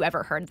 And have you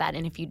ever heard that?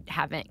 And if you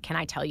haven't, can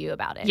I tell you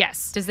about it?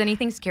 Yes. Does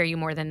anything scare you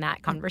more than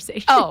that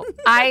conversation? Oh,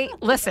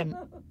 listen,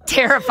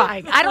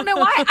 terrifying. I don't know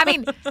why.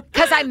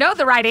 Because I know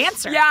the right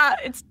answer. Yeah.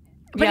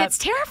 But it's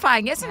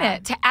terrifying, isn't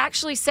it? To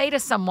actually say to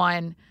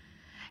someone,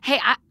 hey,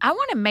 I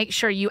want to make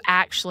sure you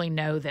actually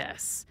know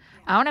this.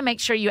 I want to make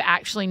sure you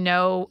actually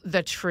know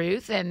the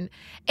truth, and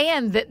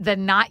the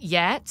not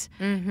yet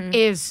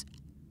is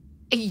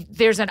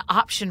there's an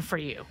option for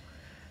you.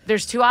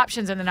 There's two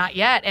options in the not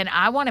yet, and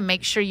I want to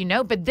make sure you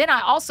know. But then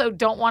I also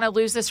don't want to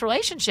lose this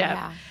relationship,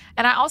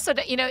 and I also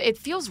it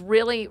feels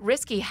really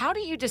risky. How do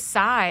you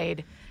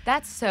decide?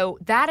 That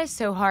is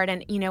so hard,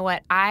 and you know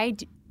what I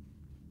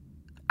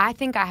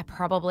think I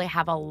probably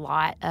have a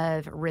lot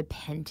of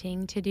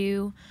repenting to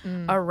do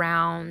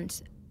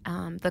around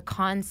the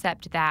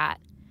concept that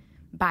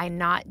by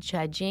not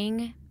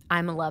judging,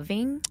 I'm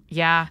loving.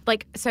 Yeah.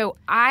 Like, so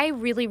I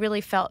really, really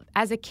felt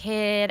as a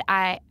kid,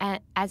 I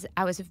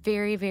was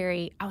very,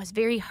 very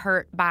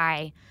hurt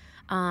by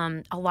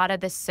a lot of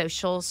the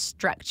social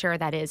structure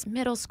that is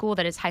middle school,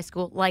 that is high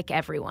school, like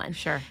everyone.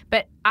 Sure.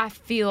 But I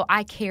feel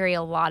I carry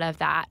a lot of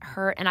that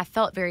hurt, and I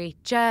felt very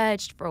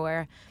judged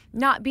for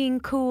not being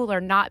cool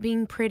or not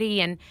being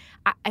pretty. And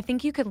I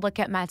think you could look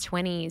at my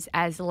 20s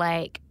as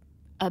like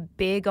a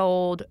big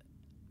old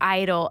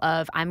idol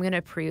of I'm going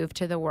to prove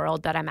to the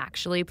world that I'm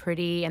actually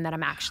pretty and that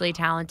I'm actually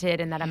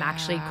talented and that I'm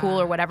actually cool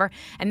or whatever.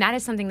 And that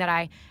is something that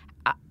I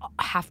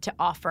have to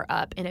offer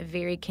up in a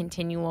very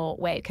continual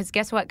way. Because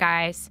guess what,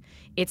 guys?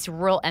 It's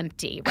real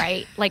empty,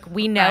 right? Like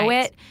we know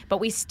it, but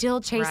we still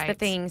chase the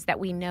things that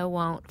we know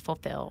won't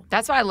fulfill.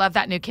 That's why I love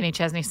that new Kenny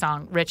Chesney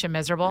song, Rich and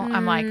Miserable.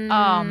 I'm like,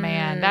 oh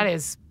man,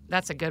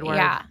 that's a good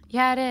word.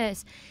 Yeah, it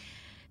is.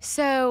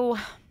 So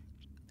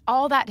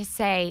all that to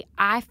say,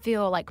 I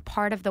feel like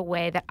part of the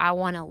way that I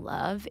want to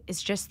love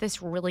is just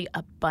this really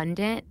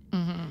abundant,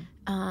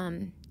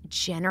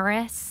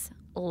 generous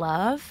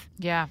love.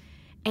 Yeah.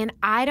 And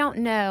I don't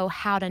know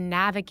how to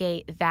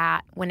navigate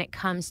that when it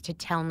comes to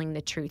telling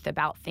the truth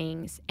about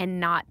things and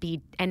not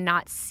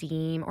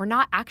seem or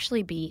not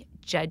actually be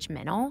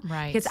judgmental.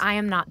 Right. Because I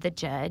am not the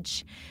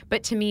judge.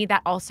 But to me,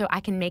 that also, I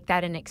can make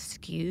that an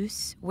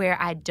excuse where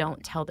I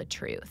don't tell the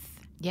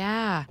truth.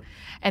 Yeah.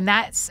 And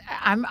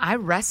I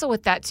wrestle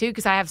with that too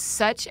because I have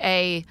such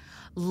a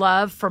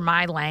love for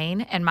my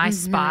lane and my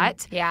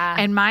spot. Yeah.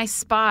 And my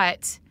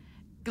spot,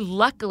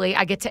 luckily,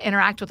 I get to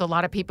interact with a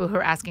lot of people who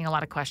are asking a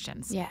lot of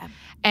questions. Yeah.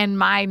 And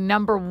my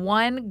number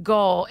one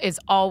goal is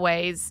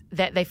always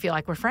that they feel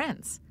like we're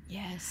friends.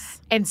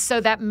 Yes. And so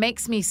that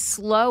makes me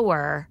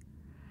slower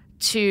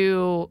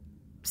to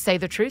say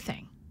the true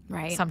thing.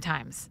 Right.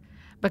 Sometimes.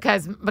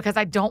 Because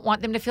I don't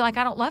want them to feel like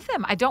I don't love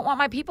them. I don't want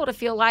my people to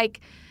feel like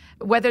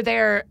whether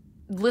they're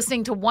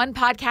listening to one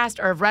podcast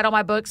or have read all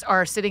my books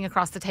or sitting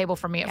across the table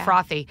from me at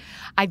Frothy,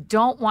 I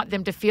don't want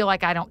them to feel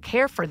like I don't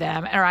care for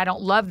them or I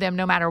don't love them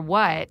no matter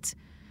what.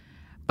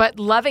 But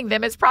loving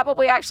them is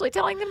probably actually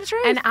telling them the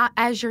truth. And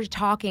as you're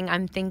talking,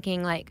 I'm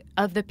thinking like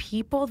of the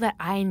people that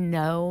I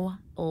know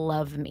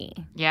love me.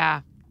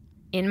 Yeah.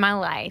 In my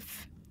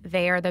life,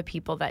 they are the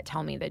people that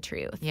tell me the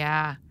truth.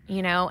 Yeah.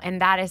 You know,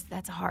 and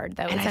that's hard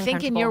though. And it's I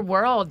think in your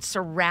world,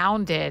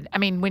 surrounded, I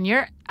mean, when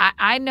you're,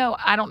 I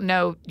don't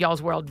know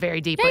y'all's world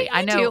very deeply.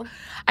 Yeah,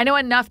 I know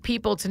enough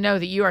people to know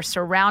that you are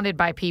surrounded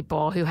by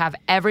people who have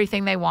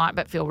everything they want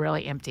but feel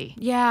really empty.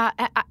 Yeah,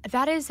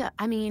 that is,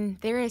 I mean,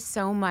 there is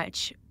so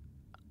much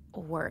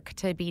work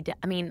to be done.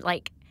 I mean,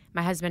 like,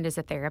 my husband is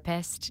a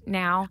therapist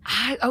now.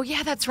 Oh,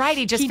 yeah, that's right.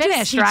 He just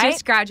finished, right? He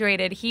just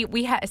graduated.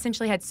 We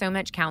essentially had so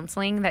much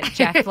counseling that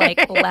Jeff,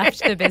 like,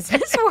 left the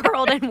business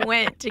world and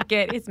went to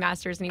get his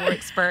master's, and he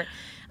works for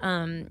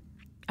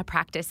a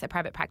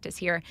private practice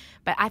here.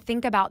 But I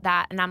think about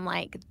that, and I'm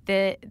like,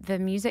 the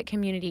music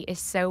community is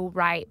so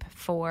ripe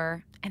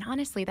for, and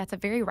honestly, that's a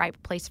very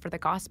ripe place for the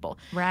gospel.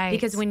 Right.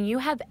 Because when you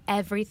have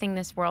everything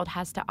this world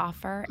has to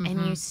offer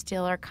and you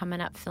still are coming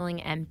up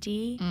feeling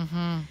empty.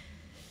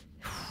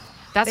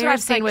 That's what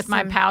I've seen with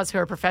my pals who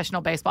are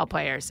professional baseball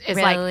players. It's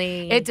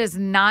Really? like it does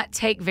not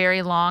take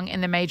very long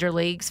in the major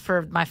leagues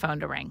for my phone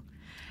to ring.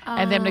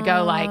 And them to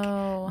go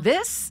like,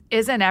 this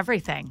isn't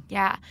everything.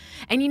 Yeah.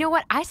 And you know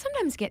what? I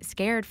sometimes get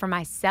scared for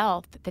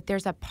myself that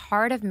there's a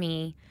part of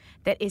me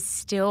that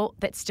still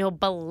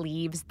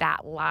believes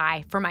that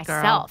lie for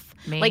myself.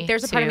 Girl, me like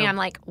there's a part of me too. I'm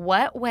like,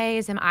 what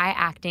ways am I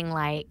acting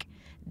like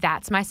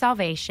that's my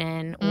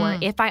salvation? Or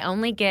if I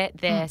only get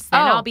this,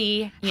 then I'll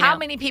be, How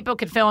many people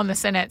could fill in the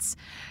sentence?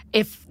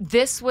 If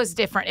this was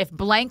different, if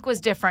blank was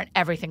different,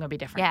 everything would be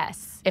different.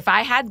 Yes. If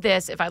I had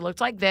this, if I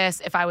looked like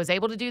this, if I was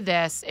able to do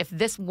this, if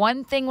this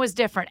one thing was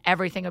different,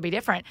 everything would be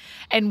different.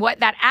 And what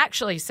that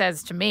actually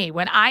says to me,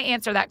 when I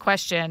answer that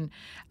question,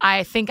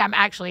 I think I'm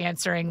actually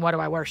answering, what do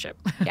I worship?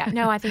 Yeah.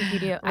 No, I think you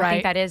do. I Right?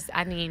 think that is,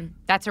 I mean,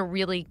 that's a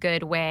really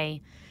good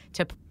way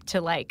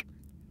to like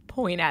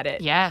point at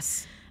it.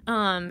 Yes.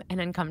 And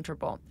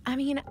uncomfortable. I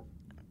mean,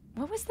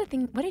 what was the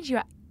thing? What did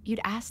you'd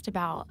asked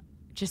about?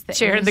 Just the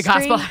Sharing the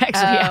industry? gospel,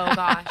 actually. Oh,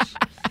 gosh.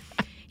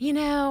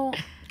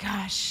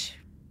 Gosh,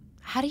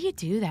 how do you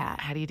do that?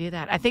 How do you do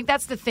that? I think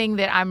that's the thing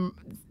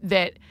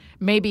that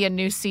may be a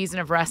new season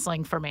of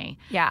wrestling for me.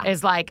 Yeah.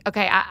 Is like,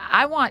 okay,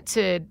 I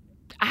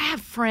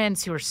have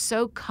friends who are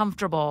so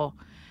comfortable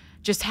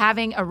just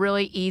having a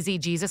really easy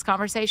Jesus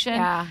conversation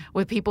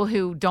with people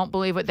who don't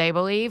believe what they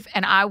believe.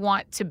 And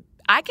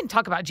I can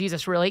talk about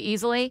Jesus really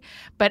easily,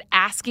 but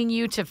asking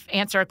you to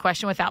answer a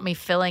question without me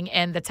filling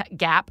in the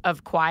gap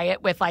of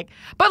quiet with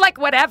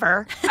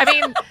whatever. I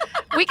mean,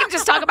 we can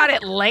just talk about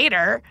it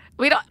later.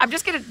 I'm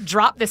just going to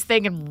drop this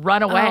thing and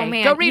run away. Oh,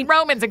 man. Go read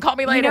Romans and call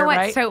me later, You know what?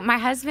 right? So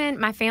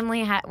my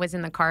family was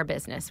in the car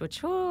business,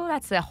 which,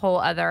 that's a whole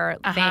other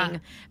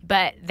thing.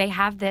 But they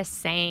have this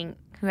saying,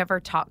 whoever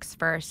talks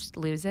first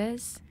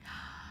loses.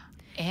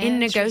 In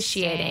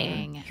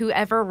negotiating,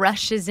 whoever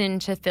rushes in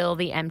to fill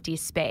the empty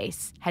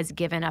space has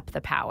given up the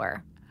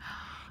power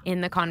in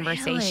the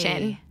conversation.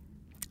 Really?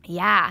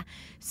 Yeah.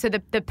 So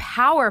the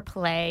power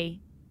play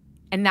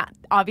and that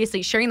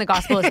obviously sharing the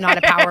gospel is not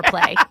a power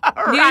play.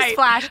 Right.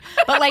 Newsflash.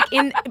 But like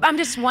I'm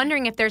just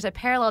wondering if there's a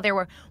parallel there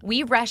where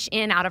we rush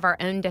in out of our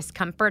own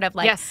discomfort of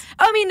like, Yes.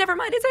 oh, I mean, never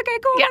mind, it's okay,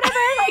 cool, whatever.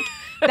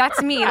 Like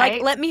that's me. Right.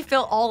 Like let me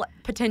fill all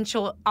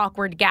potential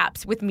awkward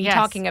gaps with me Yes.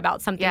 talking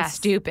about something Yes.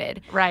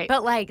 stupid. Right.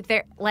 But like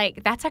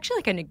that's actually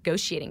like a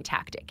negotiating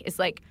tactic. It's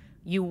like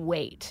you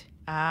wait.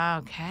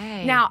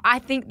 Okay. Now, I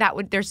think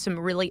there's some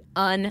really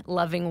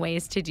unloving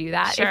ways to do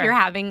that Sure. if you're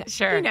having,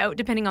 Sure.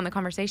 depending on the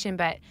conversation.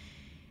 But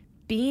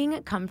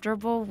being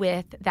comfortable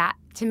with that,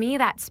 to me,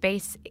 that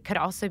space could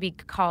also be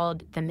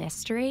called the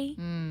mystery,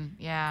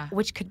 Yeah.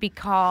 which could be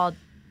called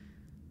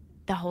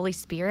the Holy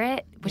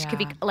Spirit, which could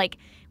be Yeah. like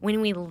when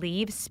we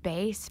leave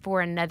space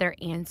for another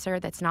answer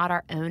that's not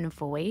our own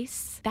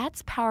voice.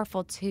 That's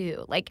powerful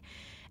too. Like,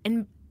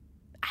 and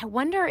I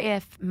wonder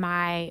if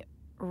my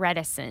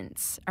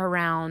reticence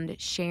around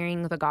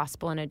sharing the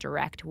gospel in a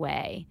direct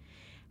way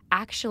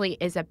actually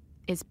is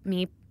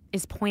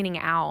pointing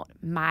out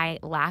my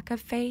lack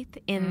of faith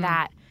in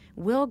that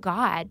will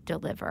God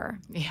deliver?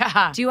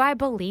 Yeah. Do I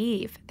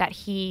believe that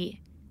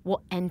he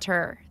will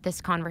enter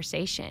this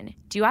conversation?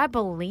 Do I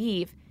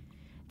believe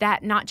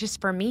that not just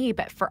for me,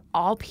 but for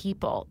all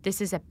people, this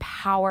is a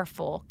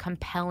powerful,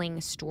 compelling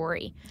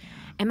story?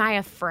 Am I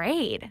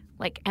afraid?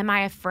 Am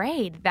I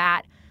afraid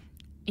that,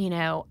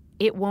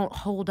 it won't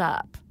hold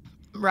up?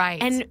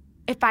 Right. And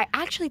if I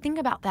actually think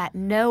about that,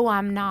 no,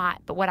 I'm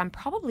not. But what I'm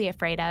probably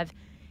afraid of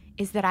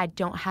is that I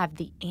don't have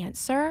the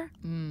answer.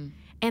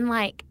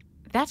 And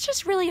that's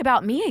just really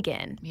about me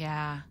again.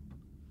 Yeah.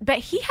 But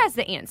he has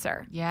the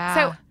answer. Yeah.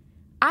 So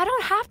I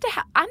don't have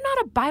to I'm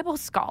not a Bible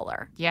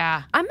scholar.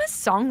 Yeah. I'm a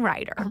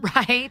songwriter.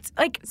 Right.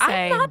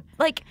 I'm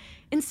not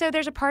and so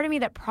there's a part of me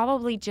that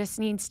probably just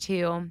needs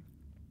to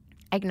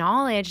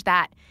acknowledge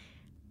that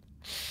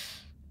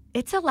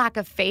it's a lack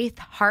of faith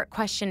heart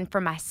question for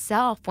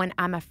myself when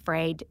I'm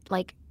afraid,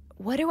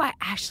 what do I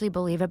actually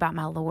believe about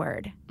my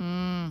Lord?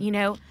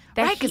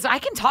 That Right, because I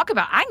can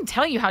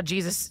tell you how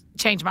Jesus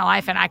changed my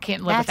life and I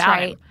can't live That's without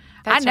right. him.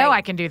 That's I know right.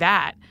 I can do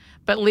that.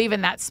 But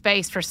leaving that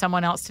space for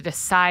someone else to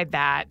decide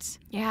that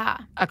Yeah.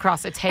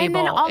 across a table And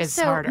then also, is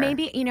harder.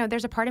 maybe,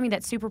 there's a part of me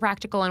that's super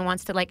practical and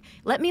wants to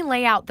let me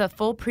lay out the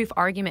foolproof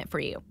argument for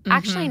you.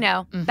 Actually,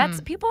 no.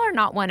 People are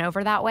not won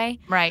over that way.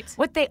 Right.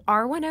 What they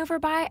are won over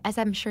by, as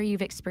I'm sure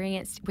you've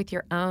experienced with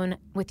your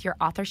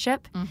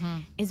authorship,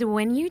 is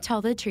when you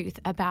tell the truth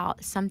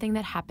about something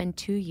that happened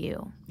to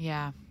you.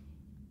 Yeah.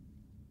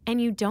 And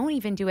you don't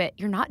even do it,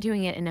 you're not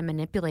doing it in a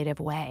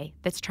manipulative way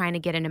that's trying to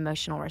get an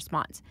emotional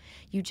response.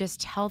 You just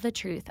tell the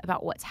truth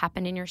about what's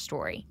happened in your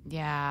story.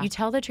 Yeah. You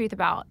tell the truth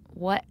about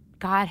what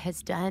God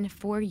has done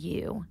for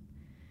you.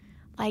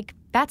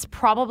 That's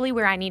probably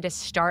where I need to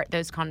start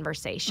those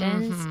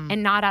conversations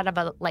and not out of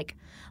a,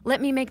 let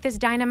me make this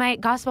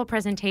dynamite gospel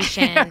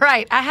presentation.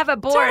 Right. I have a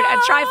board, a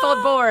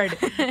trifold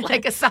board,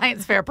 like a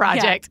science fair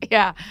project.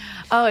 Yeah.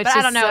 Oh, it's But just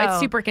I don't know. It's so-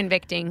 super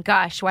convicting.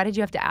 Gosh, why did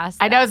you have to ask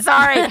that? I know,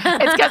 sorry.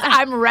 It's because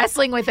I'm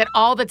wrestling with it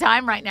all the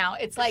time right now.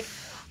 It's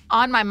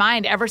on my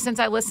mind ever since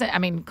I listened. I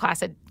mean,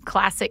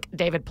 classic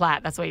David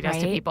Platt. That's what he does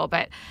to Right. people.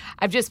 But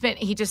I've just been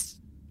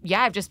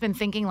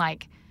thinking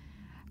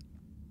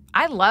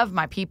I love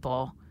my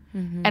people.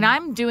 And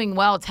I'm doing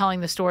well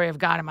telling the story of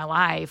God in my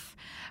life.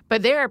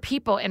 But there are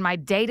people in my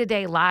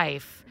day-to-day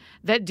life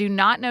that do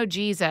not know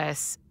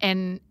Jesus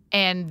and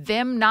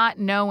them not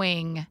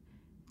knowing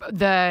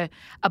the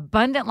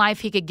abundant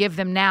life he could give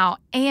them now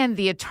and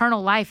the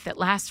eternal life that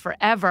lasts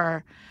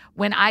forever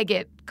when I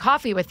get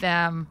coffee with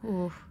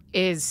them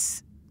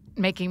is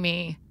making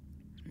me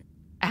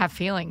have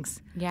feelings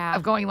Yeah.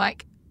 of going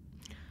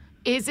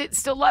is it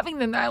still loving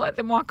them that I let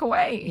them walk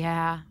away?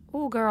 Yeah.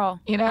 Ooh, girl.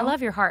 You know? I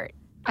love your heart.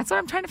 That's what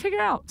I'm trying to figure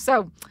out.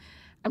 So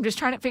I'm just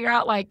trying to figure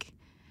out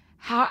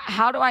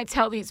how do I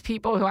tell these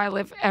people who I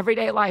live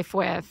everyday life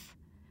with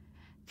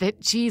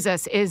that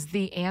Jesus is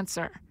the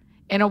answer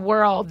in a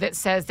world that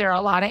says there are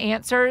a lot of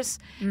answers,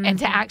 and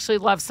to actually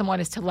love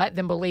someone is to let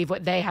them believe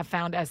what they have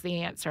found as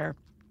the answer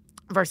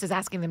versus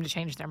asking them to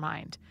change their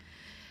mind.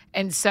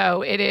 And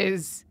so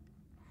it's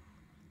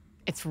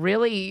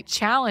really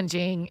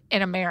challenging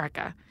in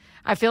America.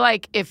 I feel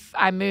like if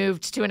I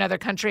moved to another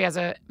country as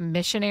a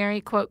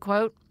missionary, quote,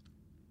 quote,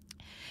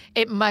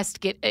 I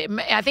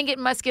think it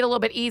must get a little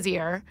bit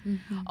easier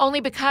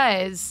only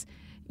because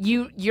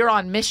you're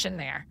on mission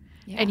there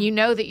and you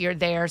know that you're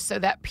there so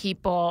that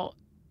people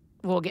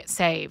will get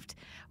saved.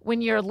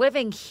 When you're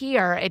living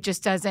here, it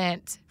just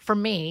doesn't, for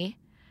me,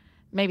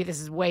 maybe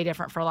this is way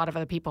different for a lot of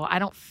other people. I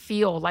don't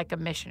feel like a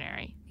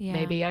missionary. Yeah.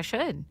 Maybe I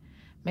should.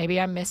 Maybe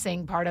I'm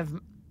missing part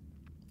of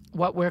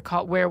what we're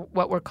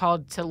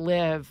called to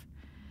live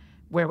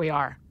where we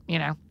are,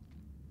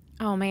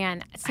 Oh,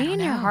 man. Seeing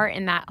your know. heart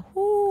in that,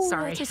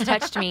 Sorry. that just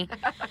touched me.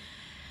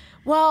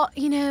 Well,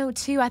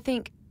 too, I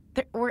think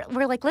that we're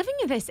living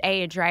in this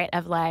age, right,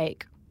 of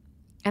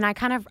and I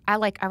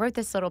wrote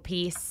this little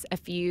piece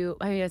maybe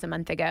it was a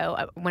month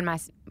ago when my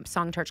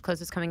song Church Clothes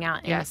was coming out.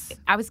 And Yes.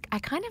 I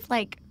kind of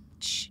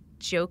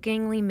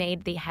jokingly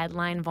made the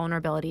headline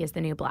 "Vulnerability is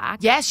the New Black."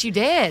 Yes, you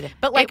did.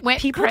 But it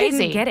went people crazy.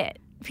 didn't get it.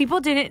 people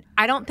didn't.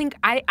 I don't think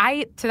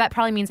I. So that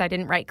probably means I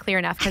didn't write clear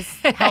enough. Because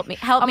help me.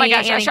 Oh my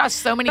gosh, Annie. I saw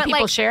so many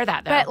people share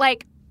that though. But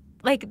like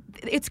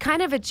it's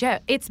kind of a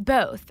joke. It's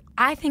both.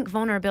 I think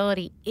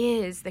vulnerability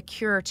is the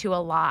cure to a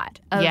lot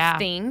of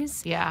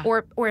things. Yeah.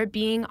 Or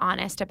being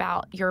honest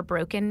about your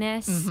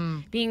brokenness,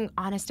 being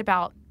honest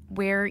about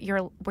where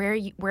your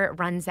life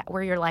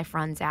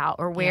runs out,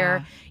 or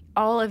where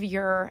all of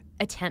your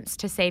attempts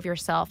to save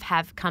yourself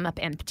have come up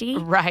empty.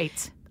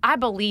 Right. I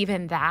believe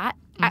in that.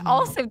 I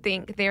also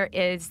think it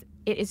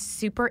is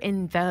super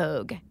in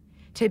vogue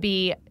to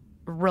be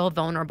real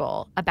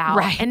vulnerable about.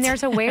 Right. And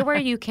there's a way where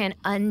you can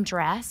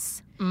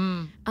undress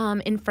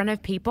in front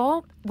of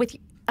people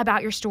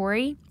about your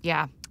story.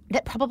 Yeah.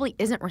 That probably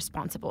isn't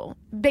responsible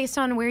based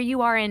on where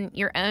you are in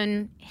your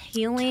own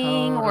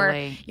healing or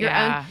your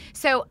own.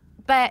 So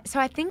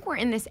I think we're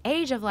in this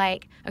age of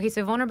like, okay,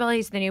 so vulnerability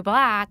is the new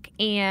black,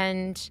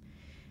 and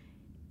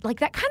like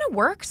that kind of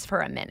works for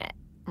a minute.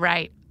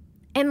 Right.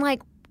 And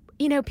like,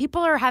 you know,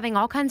 people are having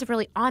all kinds of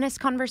really honest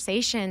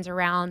conversations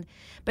around,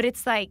 but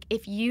it's like,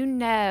 if you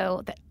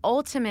know that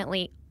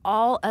ultimately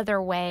all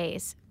other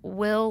ways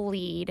will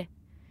lead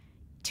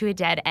to a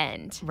dead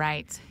end.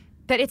 Right.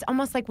 That it's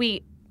almost like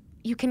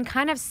you can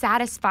kind of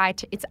satisfy,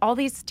 it's all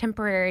these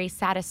temporary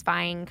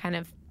satisfying kind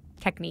of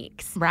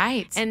techniques.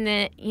 Right. And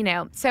then, you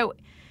know, so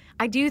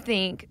I do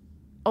think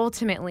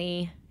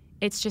ultimately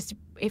it's just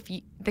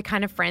the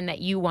kind of friend that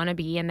you want to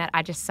be, and that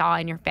I just saw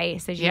in your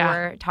face as you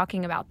were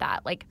talking about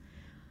that. Like,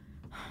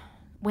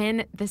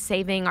 when the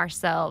saving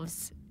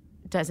ourselves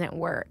doesn't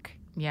work.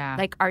 Yeah.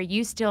 Like, are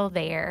you still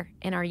there,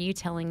 and are you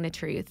telling the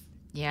truth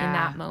in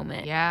that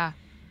moment? Yeah.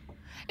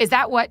 Is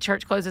that what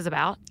Church Clothes is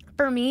about?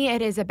 For me,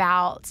 it is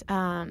about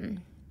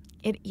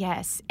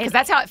yes. Because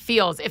that's how it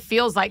feels. It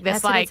feels like this,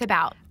 that's like, what it's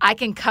about. I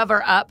can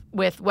cover up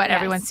with what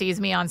everyone sees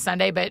me on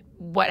Sunday, but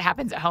what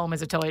happens at home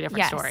is a totally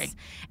different story.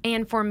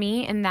 And for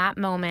me, in that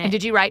moment... And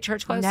did you write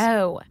Church Clothes?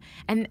 No.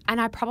 And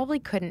I probably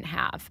couldn't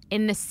have.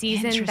 In the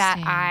season that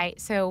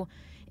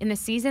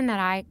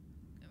I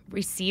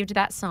received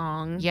that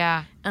song.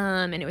 Yeah.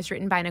 And it was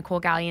written by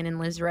Nicole Gallion and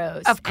Liz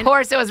Rose. Of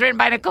course it was written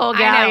by Nicole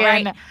Gallion.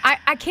 I know, right?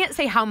 I can't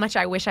say how much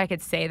I wish I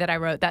could say that I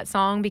wrote that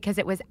song, because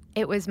it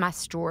was my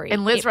story.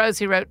 And Liz Rose,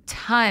 who wrote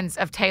tons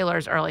of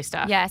Taylor's early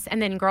stuff. Yes.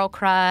 And then Girl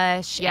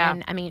Crush. Yeah.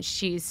 And I mean,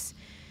 she's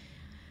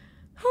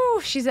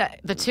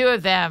the two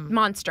of them.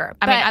 Monster.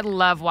 I mean, I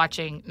love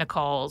watching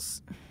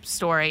Nicole's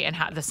story and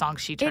how the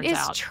songs she turns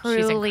out. It is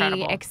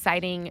truly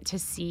exciting to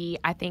see,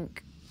 I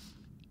think,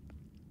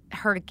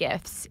 her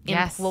gifts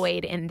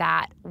employed in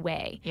that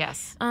way.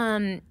 Yes.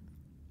 And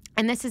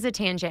this is a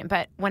tangent,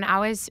 but when I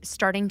was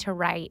starting to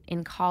write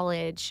in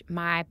college,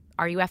 my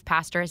RUF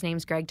pastor, his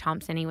name's Greg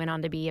Thompson, he went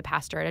on to be a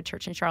pastor at a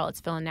church in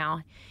Charlottesville, and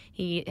now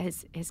he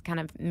has kind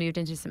of moved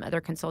into some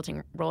other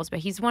consulting roles. But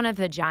he's one of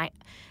the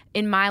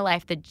in my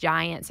life, the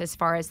giants as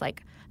far as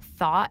like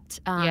thought,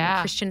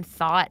 Christian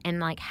thought, and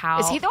like how...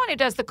 Is he the one who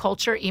does the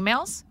culture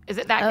emails? Is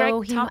it that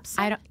Greg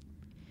Thompson? I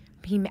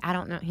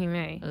don't know. He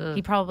may.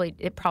 It probably.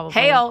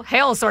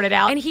 Hale sorted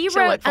out. And he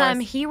wrote.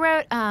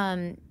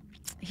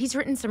 He's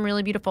written some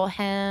really beautiful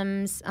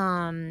hymns.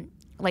 And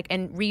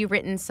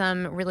rewritten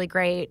some really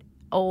great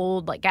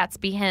old like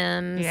Gatsby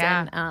hymns.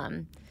 Yeah.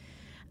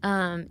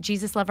 And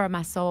Jesus, Lover of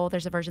My Soul.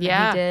 There's a version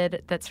that he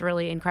did that's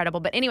really incredible.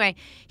 But anyway,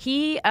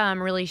 he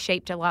really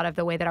shaped a lot of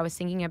the way that I was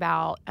thinking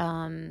about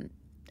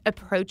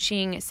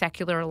approaching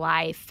secular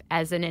life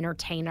as an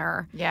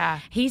entertainer. Yeah.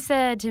 He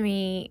said to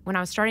me when I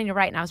was starting to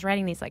write, and I was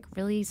writing these like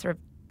really sort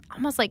of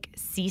almost like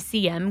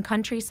CCM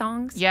country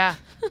songs. Yeah.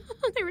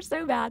 They were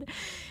so bad.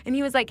 And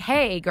he was like,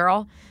 hey,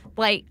 girl,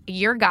 like,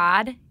 your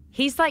God,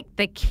 he's like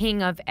the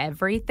king of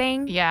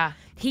everything. Yeah.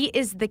 He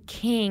is the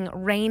king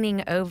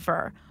reigning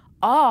over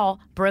all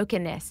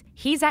brokenness.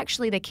 He's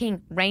actually the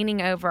king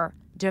reigning over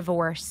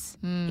divorce,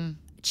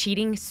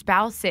 cheating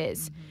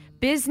spouses,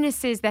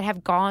 businesses that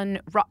have gone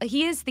wrong.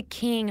 He is the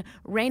king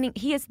reigning.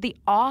 He is the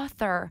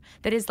author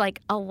that is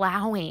like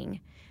allowing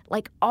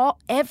like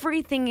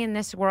everything in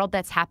this world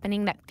that's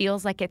happening that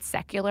feels like it's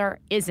secular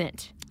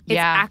isn't. It's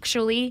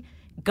actually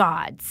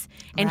God's.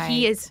 And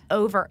he is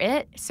over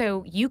it.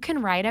 So you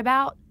can write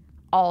about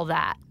all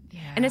that. Yeah.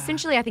 And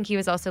essentially, I think he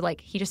was also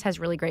like, he just has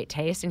really great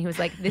taste. And he was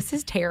like, this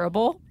is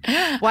terrible.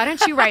 Why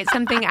don't you write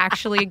something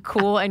actually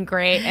cool and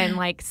great? And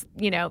like,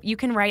 you know, you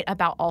can write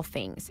about all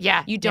things.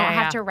 Yeah. You don't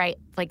have to write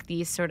like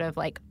these sort of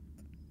like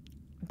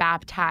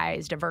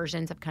baptized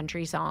versions of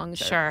country songs.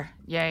 Sure.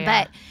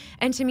 Yeah.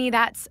 And to me,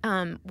 that's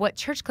what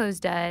Church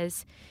Clothes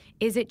does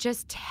is it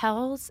just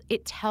tells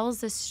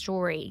a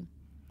story,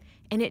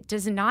 and it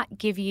does not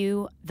give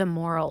you the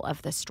moral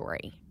of the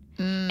story.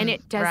 And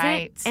it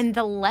doesn't, and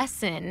the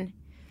lesson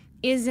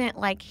isn't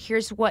like,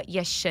 here's what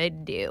you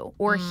should do,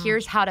 or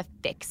here's how to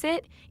fix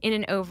it in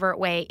an overt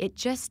way. It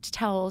just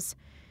tells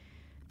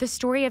the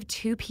story of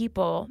two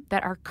people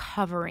that are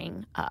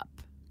covering up.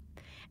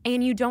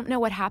 And you don't know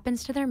what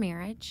happens to their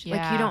marriage. Yeah.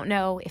 Like, you don't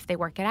know if they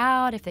work it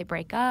out, if they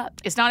break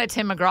up. It's not a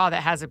Tim McGraw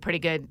that has a pretty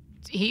good...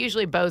 He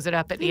usually bows it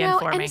up at the end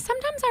for me. And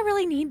sometimes I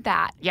really need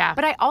that. Yeah.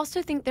 But I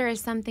also think there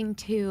is something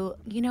to,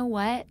 you know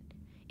what?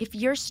 if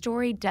your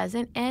story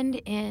doesn't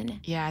end in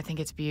Yeah, I think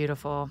it's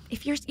beautiful.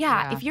 if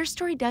your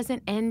story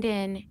doesn't end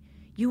in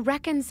you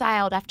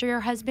reconciled after your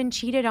husband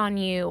cheated on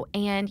you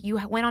and you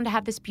went on to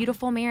have this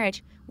beautiful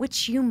marriage,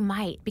 which you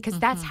might, because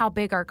that's how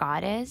big our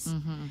God is.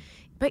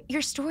 But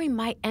your story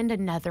might end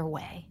another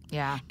way.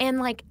 Yeah. And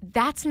like,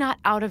 that's not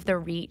out of the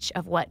reach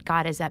of what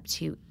God is up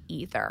to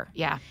either.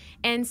 Yeah.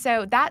 And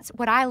so that's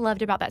what I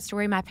loved about that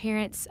story. My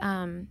parents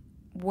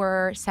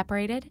were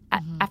separated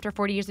after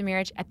 40 years of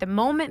marriage. At the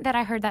moment that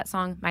I heard that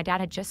song, my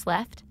dad had just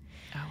left.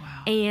 Oh,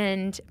 wow.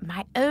 And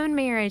my own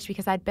marriage,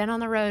 because I'd been on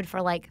the road for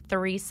like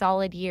 3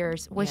 solid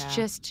years, was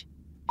just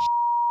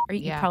or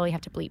you probably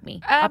have to bleep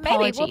me.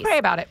 Apologies. Maybe. We'll pray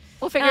about it.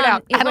 We'll figure it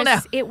out. I don't know.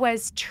 It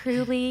was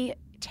truly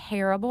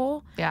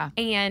terrible. Yeah.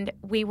 And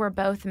we were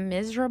both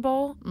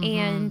miserable.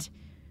 And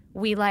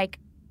we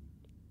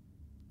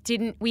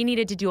we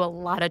needed to do a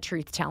lot of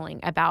truth telling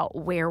about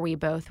where we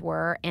both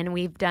were. And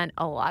we've done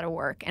a lot of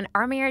work. And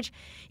our marriage,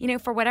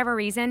 for whatever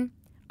reason,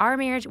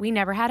 we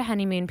never had a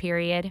honeymoon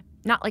period.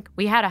 Not like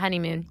we had a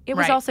honeymoon. It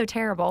was also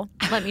terrible.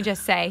 Let me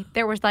just say,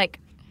 there was like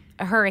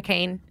a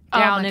hurricane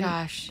down in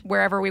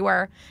wherever we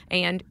were,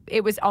 and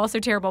it was also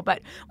terrible.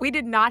 But we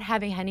did not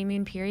have a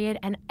honeymoon period,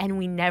 and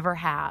we never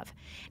have.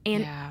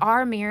 And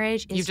our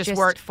marriage is just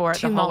worked for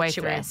it the whole way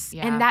through.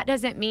 Yeah. And that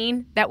doesn't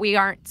mean that we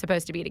aren't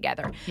supposed to be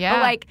together. Yeah.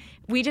 But like,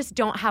 we just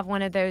don't have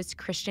one of those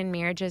Christian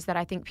marriages that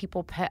I think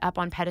people put up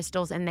on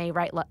pedestals and they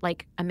write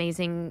like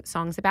amazing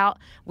songs about.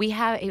 We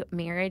have a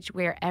marriage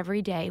where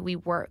every day we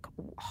work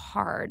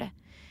hard,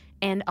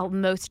 and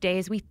most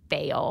days we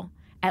fail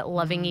at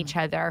loving each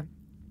other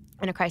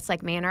in a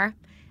Christ-like manner,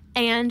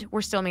 and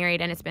we're still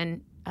married, and it's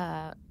been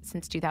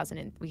since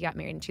 2000. We got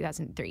married in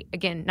 2003.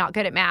 Again, not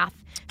good at math,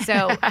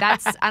 so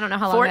that's I don't know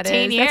how long that is.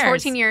 14 years. That's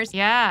 14 years.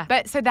 Yeah.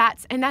 But so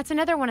that's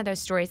another one of those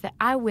stories that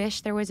I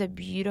wish there was a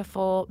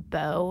beautiful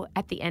bow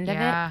at the end of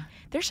it.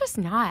 There's just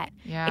not.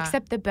 Yeah.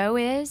 Except the bow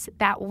is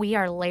that we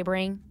are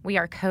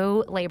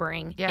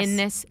co-laboring in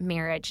this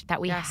marriage that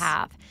we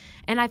have,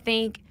 and I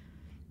think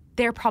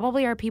there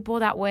probably are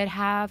people that would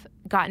have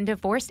gotten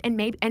divorced,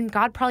 and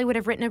God probably would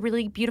have written a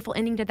really beautiful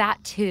ending to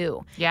that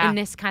too. Yeah. In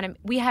this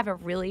we have a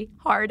really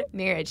hard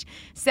marriage.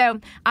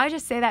 So I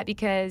just say that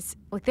because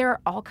like there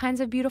are all kinds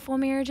of beautiful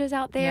marriages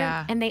out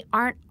there, and they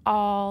aren't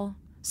all.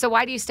 So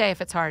why do you stay if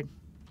it's hard?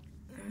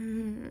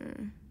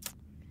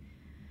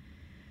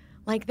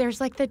 Like there's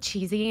like the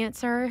cheesy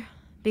answer,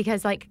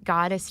 because like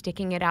God is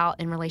sticking it out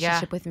in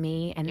relationship with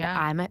me, and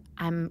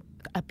I'm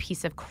a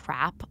piece of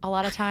crap a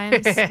lot of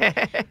times.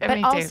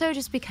 But also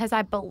just because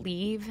I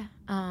believe,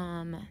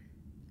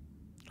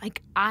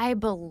 I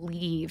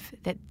believe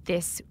that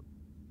this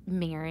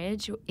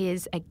marriage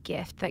is a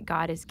gift that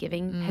God has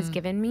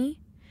given me,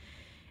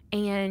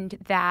 and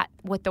that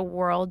what the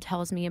world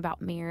tells me about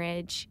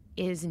marriage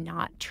is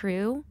not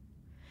true.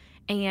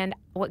 And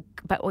what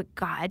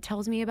God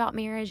tells me about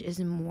marriage is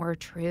more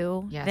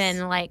true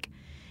than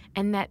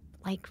and that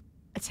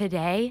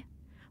today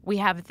we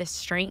have the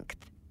strength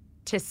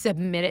to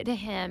submit it to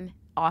Him,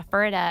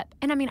 offer it up.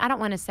 And I mean, I don't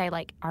want to say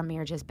like our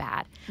marriage is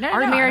bad.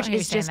 Our marriage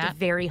is just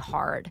very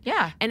hard.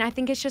 Yeah. And I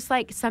think it's just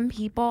like some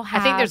people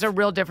have. I think there's a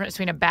real difference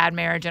between a bad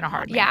marriage and a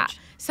hard marriage.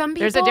 Yeah. Some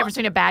people. There's a difference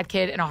between a bad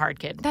kid and a hard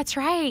kid. That's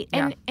right.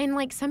 And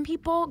like some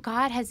people,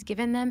 God has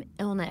given them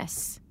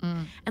illness.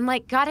 And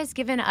like God has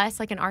given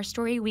us, like in our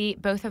story,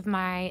 both of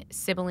my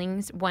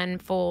siblings, one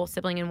full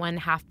sibling and one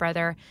half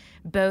brother,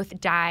 both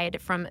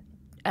died from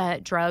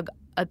drug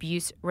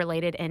abuse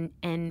related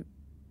and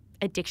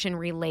addiction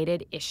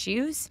related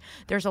issues.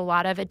 There's a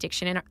lot of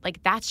addiction in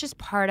that's just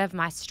part of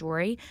my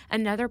story.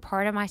 Another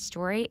part of my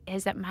story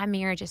is that my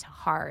marriage is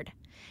hard.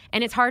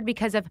 And it's hard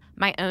because of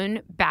my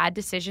own bad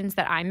decisions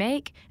that I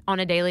make on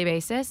a daily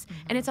basis.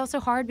 And it's also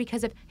hard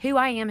because of who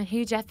I am and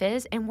who Jeff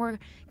is. And we're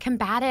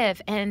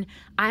combative. And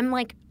I'm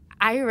like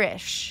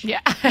Irish.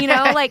 Yeah.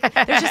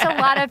 There's just a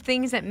lot of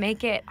things that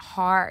make it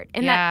hard.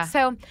 And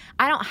so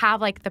I don't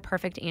have the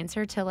perfect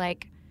answer to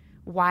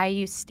why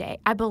you stay.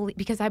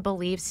 Because I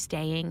believe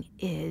staying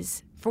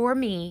is, for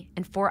me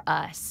and for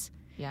us,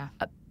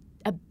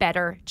 a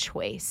better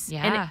choice.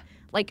 Yeah.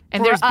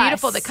 And there's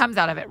beautiful that comes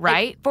out of it,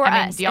 right? For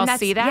us. Do y'all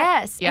see that?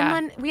 Yes. Yeah.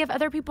 And then we have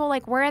other people,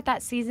 we're at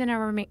that season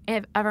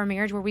of our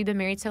marriage where we've been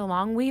married so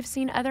long. We've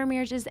seen other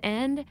marriages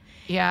end.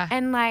 Yeah.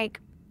 And I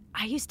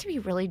used to be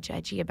really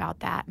judgy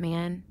about that,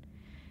 man.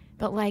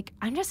 But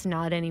I'm just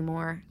not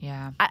anymore.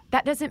 Yeah.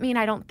 That doesn't mean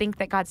I don't think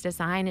that God's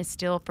design is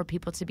still for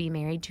people to be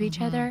married to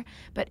each other.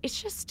 But it's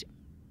just,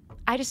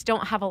 I just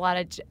don't have a lot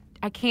of,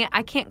 I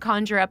can't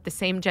conjure up the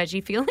same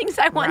judgy feelings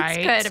I once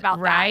could about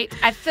that. Right.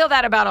 I feel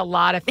that about a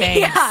lot of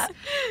things.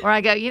 Where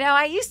I go,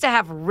 I used to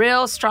have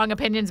real strong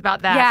opinions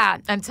about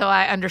that until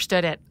I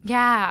understood it.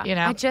 Yeah.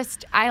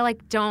 I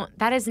don't,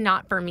 that is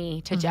not for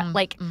me to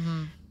judge.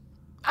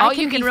 All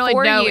you can really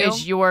know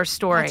is your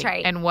story. That's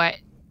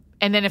right.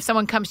 And then if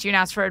someone comes to you and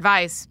asks for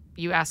advice,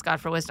 you ask God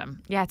for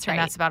wisdom. Yeah, that's right.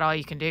 And that's about all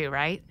you can do,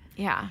 right?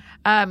 Yeah.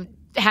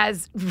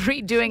 Has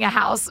redoing a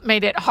house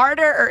made it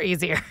harder or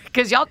easier?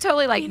 Because y'all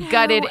totally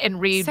gutted and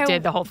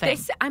redid the whole thing.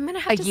 I'm going to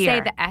have to say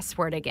the S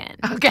word again.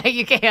 Okay,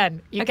 you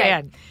can. You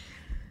can.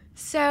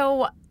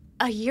 So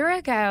a year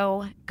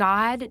ago,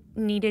 God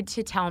needed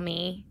to tell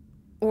me,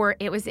 or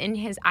it was in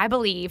his, I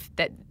believe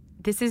that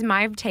this is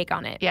my take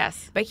on it.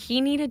 Yes. But he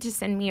needed to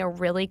send me a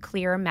really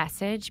clear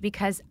message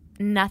because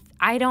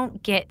I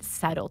don't get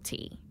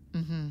subtlety.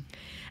 Mm-hmm.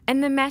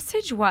 And the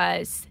message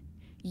was,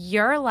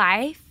 your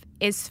life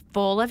is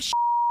full of shit.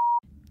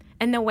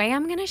 And the way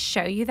I'm going to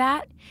show you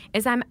that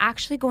is I'm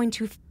actually going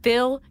to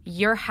fill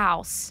your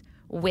house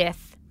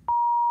with.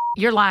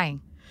 You're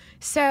lying.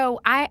 So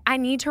I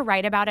need to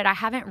write about it. I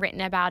haven't written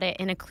about it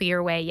in a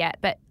clear way yet,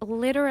 but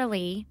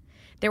literally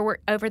there were,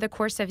 over the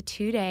course of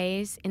 2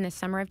 days in the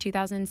summer of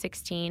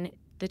 2016,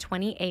 the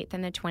 28th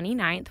and the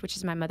 29th, which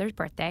is my mother's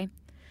birthday,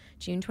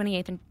 June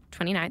 28th and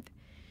 29th,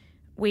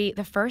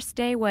 the first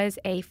day was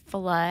a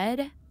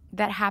flood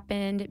that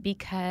happened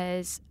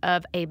because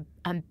of a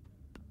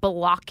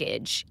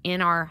blockage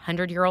in our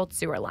 100-year-old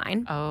sewer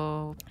line.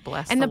 Oh,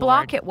 bless and the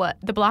Lord.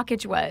 The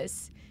blockage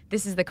was,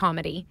 this is the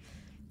comedy,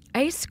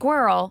 a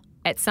squirrel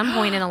at some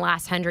point in the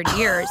last 100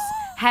 years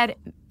had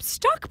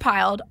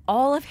stockpiled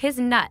all of his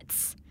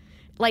nuts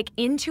like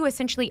into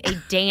essentially a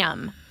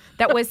dam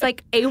that was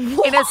like a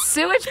wall. In a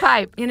sewage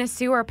pipe. In a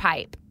sewer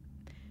pipe.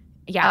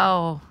 Yeah.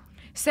 Oh.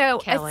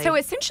 So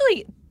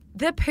essentially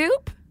the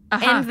poop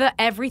and the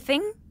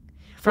everything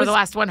for the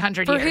last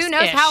 100 years. For who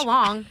knows how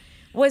long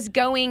was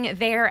going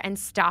there and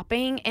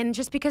stopping. And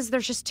just because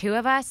there's just two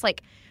of us,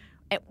 like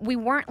we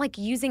weren't like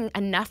using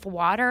enough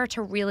water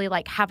to really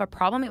like have a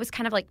problem. It was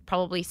kind of like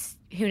probably,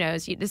 who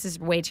knows, this is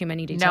way too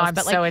many details. No, I'm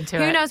but so like, into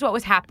who it. knows what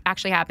was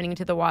actually happening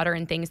to the water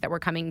and things that were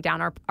coming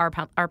down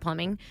our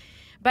plumbing.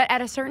 But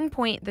at a certain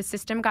point, the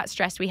system got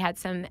stressed. We had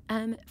some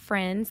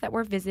friends that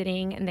were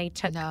visiting, and they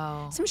took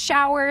some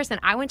showers, and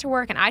I went to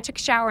work, and I took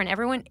a shower,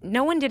 and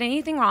no one did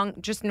anything wrong,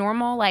 just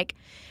normal, like,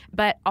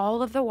 but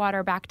all of the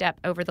water backed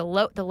up over the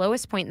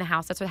lowest point in the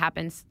house. That's what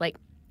happens. Like,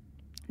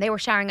 they were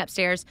showering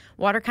upstairs,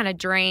 water kind of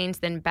drains,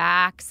 then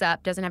backs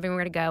up, doesn't have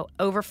anywhere to go,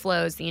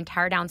 overflows the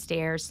entire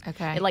downstairs.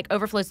 Okay. It, like,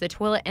 overflows the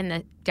toilet and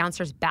the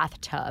downstairs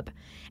bathtub,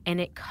 and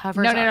it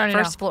covers our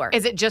first floor.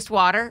 Is it just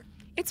water?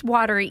 It's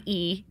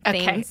watery-y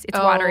things. Okay. It's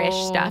water-ish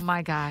stuff. Oh,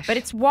 my gosh. But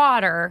it's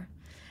water.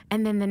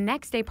 And then the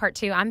next day, part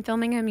two, I'm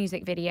filming a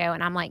music video,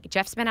 and I'm like,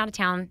 Jeff's been out of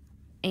town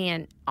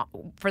and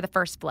for the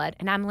first flood,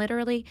 and I'm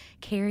literally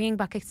carrying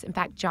buckets. In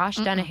fact, Josh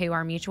Donahue,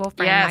 our mutual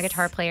friend, my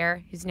guitar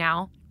player, who's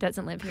now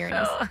doesn't live here.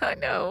 I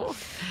know.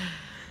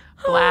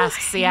 Blast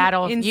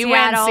Seattle. In you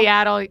Seattle. win,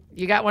 Seattle.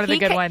 You got one of the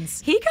good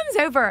ones. He comes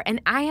over,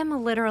 and I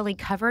am literally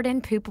covered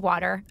in poop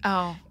water.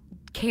 Oh.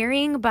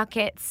 Carrying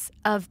buckets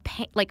of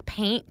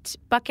paint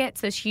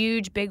buckets, those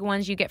huge big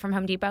ones you get from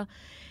Home Depot,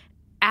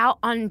 out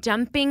on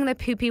dumping the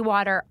poopy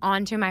water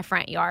onto my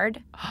front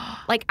yard.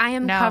 Like I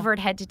am covered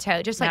head to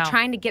toe, just like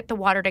trying to get the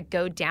water to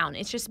go down.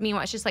 It's just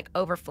meanwhile, it's just like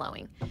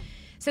overflowing.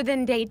 So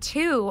then day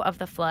two of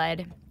the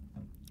flood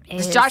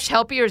is... Does Josh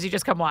help you or does he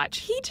just come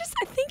watch?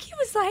 I think he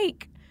was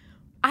like,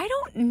 I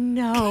don't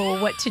know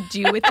what to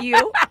do with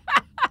you.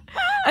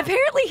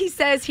 Apparently he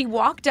says he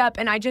walked up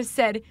and I just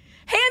said,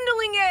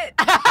 handling it.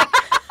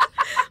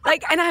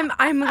 And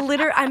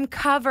I'm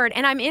covered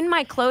and I'm in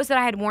my clothes that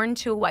I had worn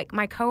to like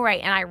my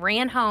co-write, and I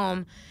ran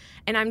home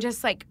and I'm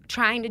just like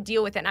trying to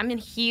deal with it. And I'm in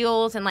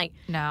heels and like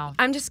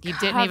I'm just you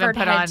covered didn't even put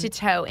head on to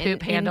toe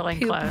poop handling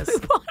clothes.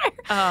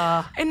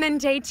 And then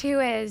day two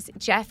is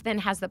Jeff then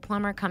has the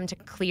plumber come to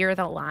clear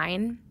the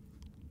line,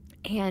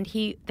 and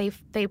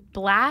they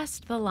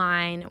blast the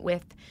line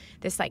with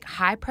this like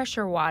high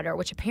pressure water,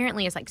 which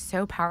apparently is like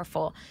so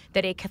powerful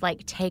that it could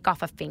like take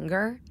off a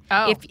finger.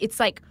 If it's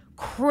like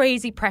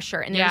crazy pressure,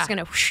 and they're just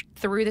gonna whoosh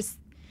through this.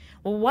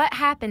 Well, what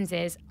happens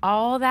is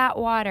all that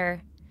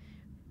water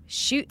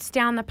shoots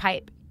down the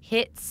pipe,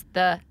 hits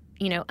the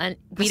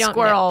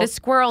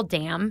squirrel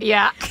dam.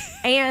 Yeah.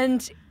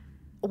 And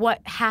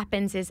what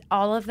happens is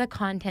all of the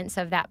contents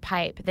of that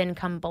pipe then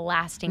come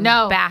blasting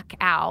back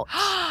out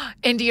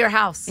into your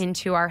house,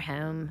 into our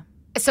home.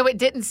 So it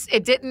didn't so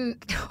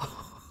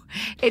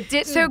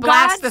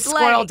blast the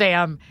squirrel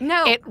dam.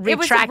 No, it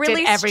retracted was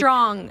really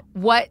strong.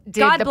 What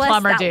did the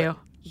plumber do?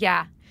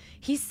 Yeah.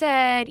 He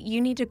said, you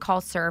need to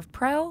call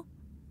ServPro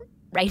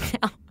right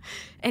now.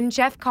 And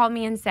Jeff called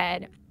me and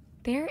said,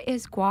 there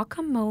is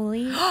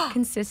guacamole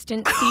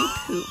consistency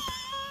poop.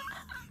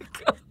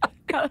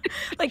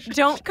 Like,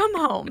 don't come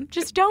home.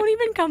 Just don't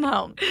even come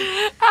home.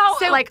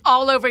 Like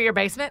all over your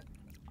basement?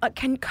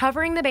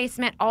 Covering the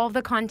basement, all of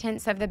the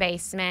contents of the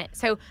basement.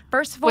 So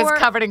first floor was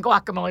covered in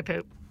guacamole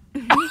poop.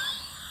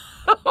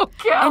 Oh,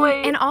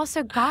 Kelly. And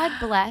also, God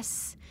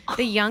bless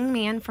the young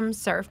man from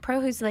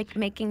ServPro who's like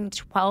making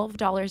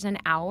 $12 an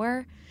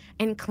hour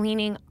and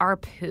cleaning our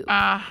poop.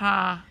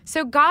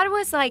 So God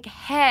was like,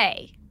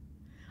 hey,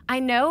 I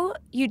know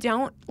you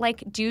don't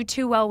like do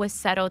too well with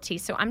subtlety,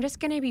 so I'm just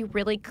going to be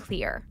really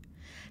clear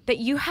that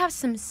you have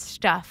some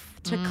stuff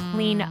to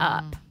clean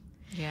up.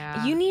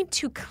 Yeah. You need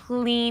to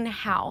clean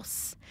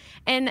house.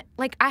 And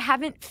like I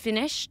haven't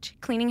finished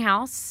cleaning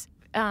house,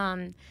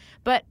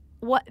 but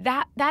what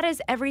that is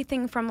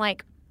everything from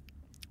like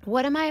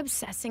What am I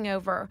obsessing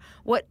over?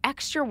 What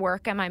extra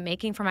work am I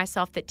making for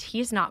myself that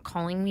he's not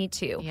calling me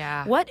to?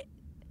 Yeah. What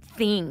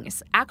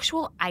things,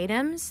 actual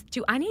items,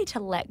 do I need to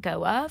let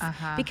go of?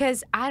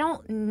 Because I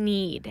don't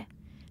need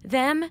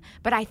them,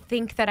 but I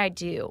think that I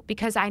do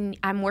because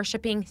I'm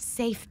worshiping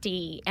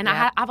safety. And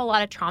I have a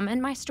lot of trauma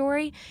in my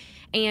story.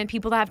 And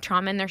people that have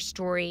trauma in their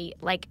story,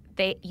 like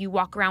you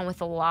walk around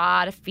with a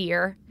lot of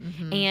fear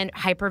and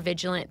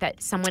hypervigilant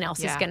that someone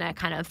else is going to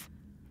kind of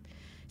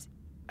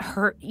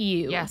hurt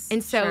you. Yes,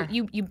 and so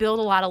you build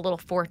a lot of little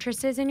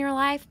fortresses in your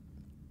life.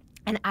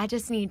 And I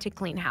just need to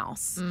clean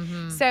house.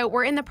 So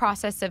we're in the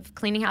process of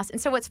cleaning house.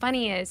 And so what's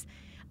funny is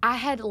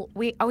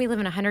we live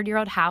in a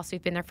 100-year-old house.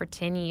 We've been there for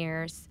 10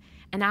 years.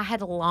 And I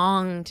had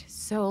longed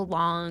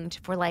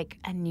for like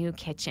a new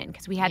kitchen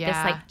because we had this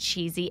like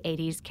cheesy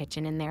 80s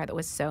kitchen in there that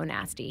was so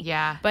nasty.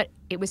 Yeah. But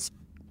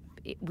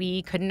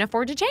we couldn't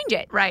afford to change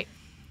it. Right.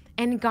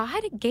 And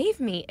God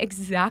gave me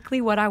exactly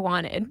what I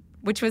wanted,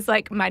 which was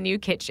like my new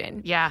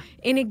kitchen. Yeah.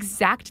 In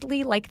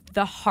exactly like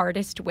the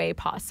hardest way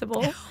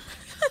possible.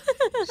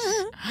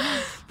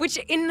 Which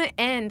in the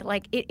end,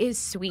 like, it is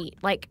sweet.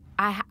 Like,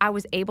 I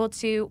was able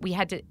to,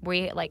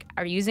 we like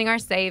are using our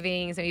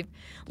savings, and we've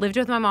lived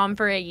with my mom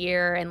for a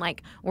year, and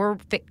like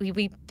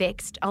we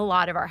fixed a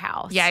lot of our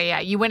house. Yeah.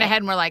 You went ahead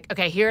and we're like,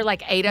 okay, here are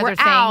like 8 other things.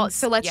 Out,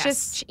 so let's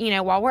just,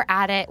 while we're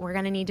at it, we're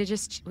gonna need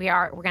to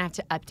we're gonna have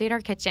to update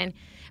our kitchen.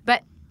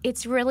 But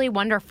it's really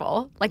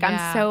wonderful. Like,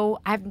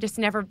 I've just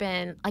never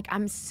been, like,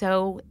 I'm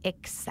so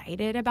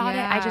excited about it.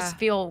 I just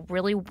feel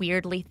really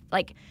weirdly,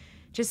 like,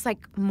 just like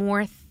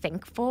more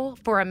thankful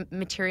for a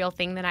material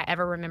thing than I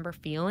ever remember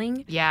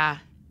feeling. Yeah.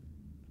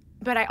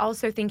 But I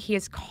also think he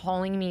is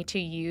calling me to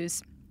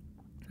use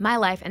my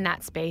life in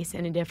that space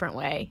in a different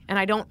way. And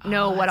I don't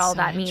know what all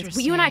that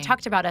means. You and I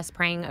talked about us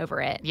praying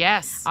over it.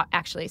 Yes.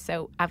 Actually,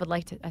 so I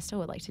still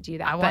would like to do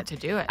that. I want to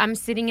do it. I'm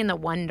sitting in the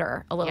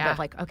wonder a little bit of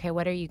like, okay,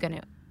 what do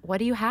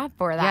you have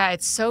for that? Yeah,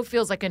 it so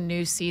feels like a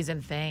new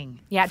season thing.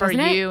 Yeah, for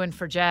doesn't you it? And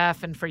for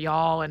Jeff and for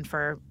y'all and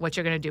for what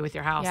you're going to do with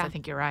your house. Yeah. I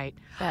think you're right.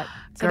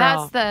 So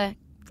that's the...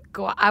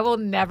 I will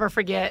never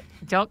forget.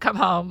 Don't come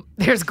home.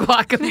 There's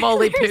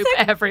guacamole poop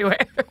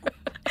everywhere.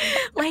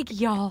 Like,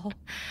 y'all.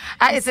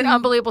 It's an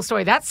unbelievable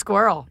story. That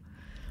squirrel.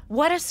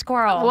 What a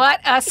squirrel. What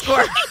a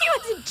squirrel.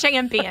 He was a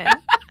champion.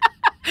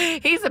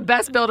 He's the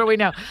best builder we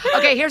know.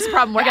 Okay, here's the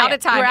problem. We're out of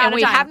time, and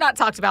we have not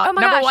talked about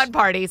number one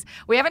parties.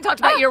 We haven't talked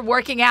about your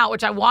working out,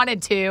 which I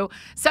wanted to.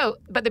 So,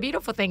 but the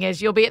beautiful thing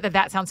is you'll be at the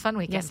That Sounds Fun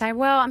weekend. Yes, I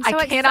will. I'm so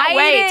excited. I cannot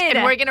wait.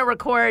 And we're going to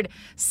record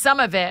some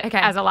of it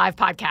as a live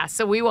podcast.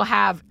 So we will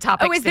have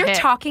topics. Oh, is there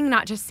talking,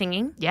 not just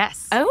singing?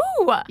 Yes.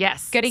 Oh.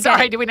 Yes. Goody.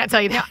 Sorry, did we not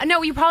tell you that?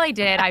 No, you probably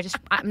did.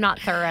 I'm not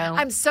thorough.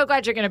 I'm so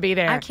glad you're going to be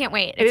there. I can't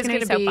wait. It's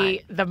going to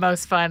be the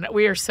most fun.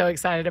 We are so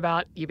excited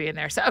about you being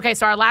there. So,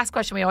 so our last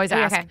question we always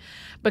ask,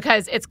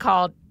 because it's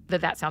called the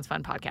That Sounds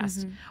Fun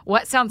podcast.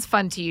 What sounds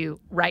fun to you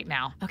right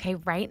now? Okay,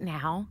 right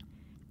now,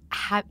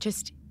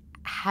 just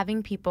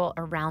having people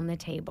around the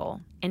table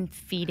and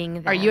feeding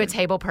them. Are you a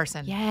table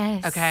person?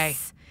 Yes. Okay.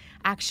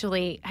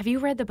 Actually, have you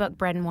read the book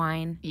Bread and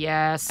Wine?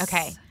 Yes.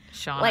 Okay.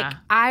 Shauna. Like,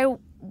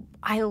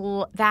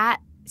 that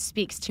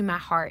speaks to my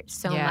heart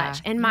so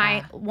much. And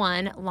my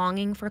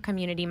longing for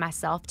community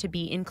myself, to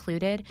be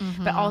included,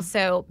 but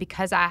also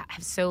because I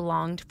have so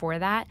longed for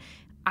that,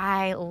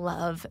 I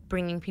love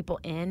bringing people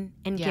in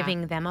and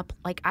giving them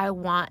I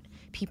want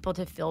people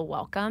to feel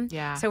welcome.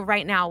 Yeah. So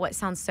right now, what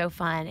sounds so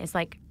fun is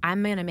like,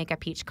 I'm going to make a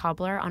peach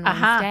cobbler on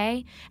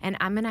Wednesday, and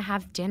I'm going to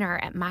have dinner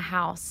at my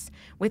house.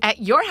 At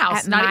your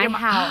house, at not my at your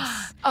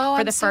house. Oh, for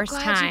I'm the so first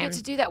glad time. you get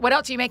to do that. What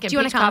else are you making? Do you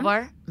want peach to come?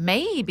 cobbler?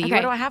 Maybe. Okay.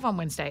 What do I have on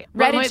Wednesday?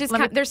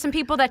 Redditch there's some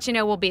people that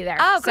will be there.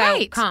 Oh, so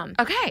great. Come.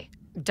 Okay.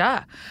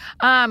 Duh.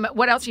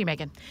 What else are you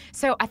making?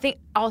 So I think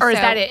also... Or is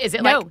that it? Is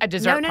it like a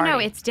dessert party? No,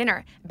 it's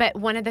dinner. But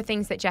one of the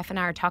things that Jeff and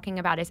I are talking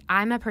about is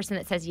I'm a person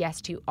that says yes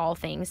to all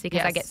things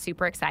because I get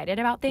super excited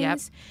about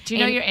things. Yep. Do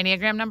you know your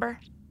Enneagram number?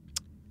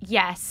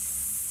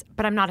 Yes,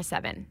 but I'm not a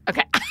 7.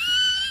 Okay.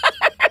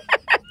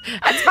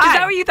 That's fine. Is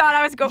that what you thought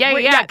I was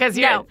going? Yeah, because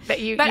you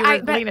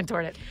were leaning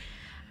toward it.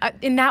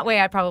 In that way,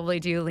 I probably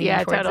do lean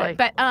towards totally. it.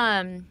 But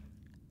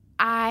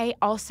I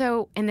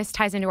also, and this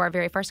ties into our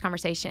very first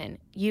conversation,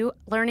 you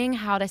learning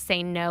how to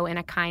say no in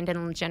a kind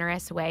and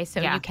generous way so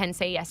you can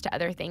say yes to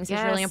other things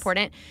is really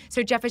important.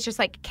 So Jeff is just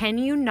like, can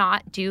you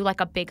not do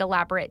like a big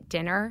elaborate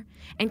dinner?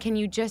 And can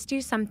you just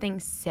do something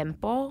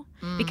simple?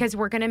 Because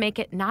we're going to make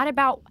it not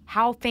about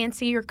how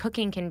fancy your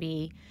cooking can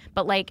be,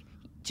 but like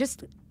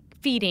just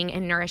feeding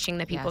and nourishing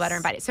the people that are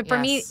invited. So for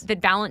me, the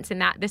balance in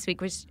that this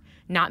week was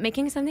not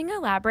making something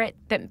elaborate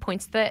that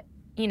points the,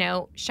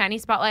 shiny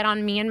spotlight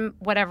on me and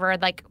whatever,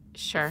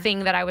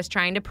 thing that I was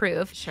trying to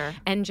prove. Sure.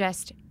 And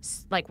just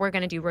like, we're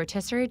going to do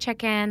rotisserie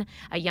chicken,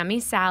 a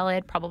yummy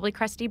salad, probably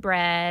crusty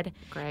bread.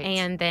 Great.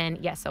 And then,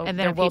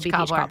 there will be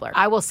peach cobbler.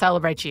 I will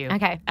celebrate you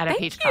at a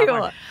peach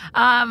cobbler.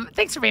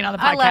 Thanks for being on the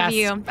podcast. I love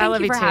you. I love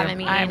you you for too. having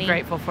me, Annie. I'm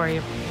grateful for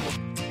you.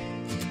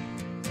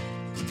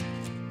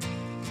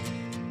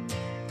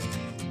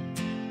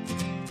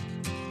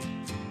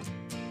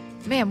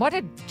 Man, what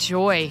a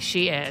joy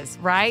she is,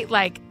 right?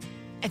 Like,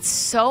 it's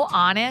so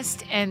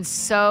honest and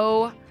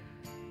so,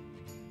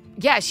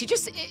 yeah,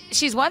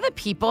 she's one of the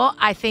people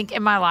I think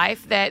in my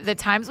life that the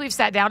times we've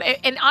sat down,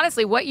 and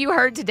honestly, what you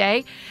heard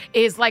today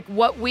is like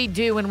what we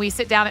do when we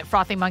sit down at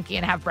Frothy Monkey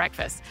and have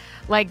breakfast.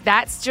 Like,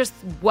 that's just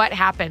what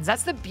happens.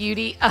 That's the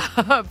beauty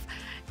of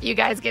you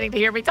guys getting to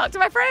hear me talk to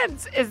my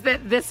friends, is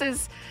that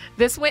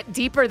this went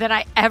deeper than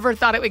I ever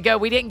thought it would go.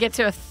 We didn't get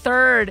to a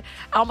third,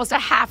 almost a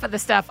half of the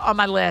stuff on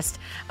my list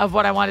of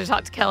what I wanted to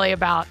talk to Kelly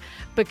about,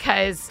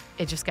 because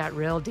it just got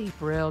real deep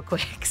real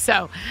quick.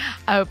 So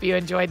I hope you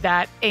enjoyed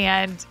that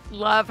and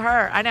love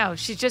her. I know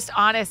she's just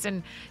honest.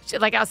 And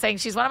like I was saying,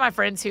 she's one of my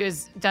friends who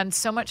has done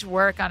so much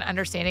work on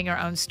understanding her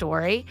own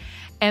story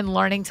and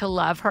learning to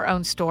love her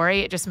own story.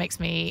 It just makes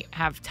me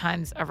have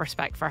tons of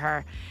respect for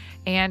her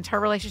and her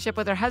relationship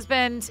with her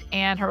husband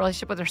and her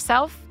relationship with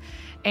herself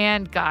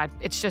and God.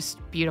 It's just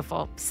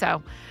beautiful.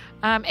 So,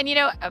 and you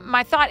know,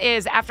 my thought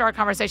is after our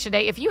conversation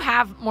today, if you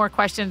have more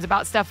questions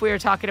about stuff we were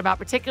talking about,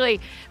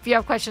 particularly if you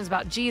have questions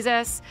about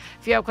Jesus,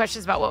 if you have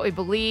questions about what we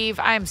believe,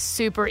 I am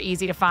super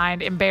easy to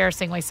find,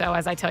 embarrassingly so,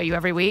 as I tell you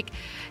every week.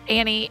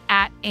 Annie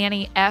at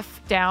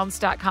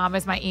AnnieFDowns.com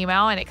is my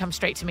email, and it comes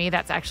straight to me.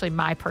 That's actually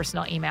my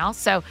personal email.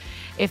 So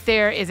if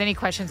there is any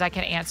questions I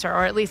can answer,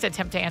 or at least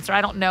attempt to answer,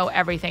 I don't know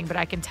everything, but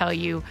I can tell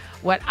you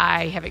what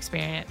I have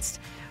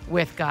experienced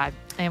with God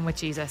and with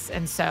Jesus.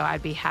 And so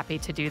I'd be happy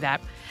to do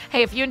that.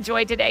 Hey, if you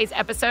enjoyed today's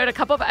episode, a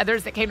couple of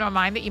others that came to my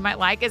mind that you might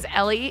like is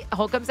Ellie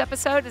Holcomb's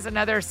episode, is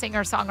another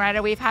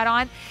singer-songwriter we've had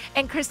on.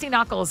 And Christy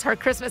Knuckles, her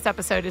Christmas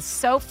episode is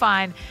so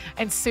fun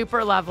and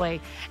super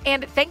lovely.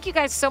 And thank you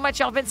guys so much.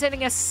 Y'all have been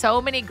sending us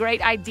so many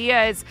great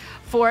ideas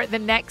for the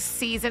next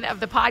season of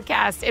the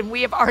podcast. And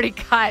we have already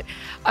got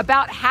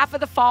about half of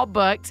the fall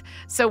booked.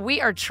 So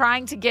we are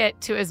trying to get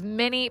to as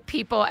many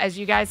people as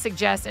you guys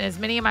suggest and as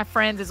many of my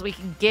friends as we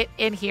can get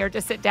in here to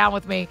sit down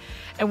with me.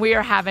 And we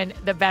are having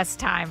the best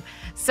time.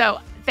 So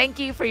thank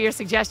you for your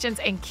suggestions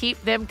and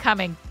keep them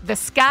coming. The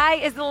sky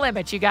is the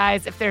limit, you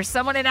guys. If there's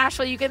someone in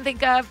Asheville you can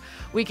think of,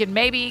 we can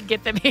maybe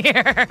get them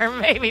here,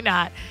 maybe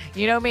not.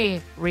 You know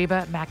me,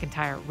 Reba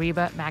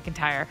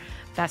McEntire.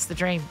 That's the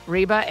dream.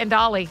 Reba and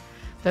Dolly.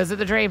 Those are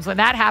the dreams. When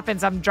that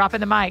happens, I'm dropping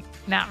the mic.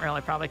 Not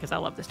really, probably, because I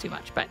love this too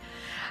much, but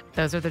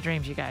those are the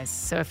dreams, you guys.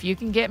 So if you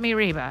can get me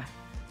Reba,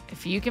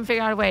 if you can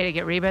figure out a way to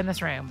get Reba in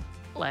this room,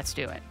 let's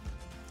do it.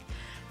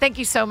 Thank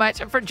you so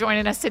much for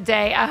joining us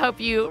today. I hope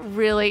you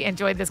really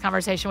enjoyed this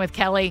conversation with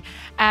Kelly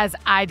as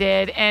I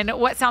did. And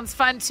what sounds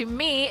fun to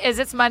me is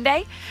it's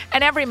Monday.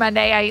 And every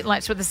Monday I eat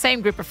lunch with the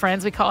same group of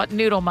friends. We call it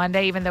Noodle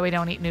Monday, even though we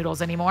don't eat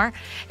noodles anymore.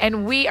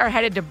 And we are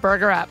headed to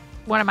Burger Up,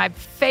 one of my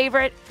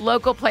favorite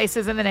local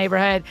places in the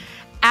neighborhood.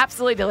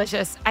 Absolutely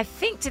delicious. I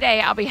think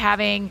today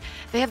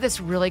they have this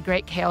really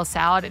great kale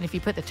salad. And if you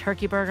put the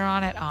turkey burger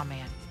on it, oh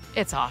man,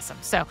 it's awesome.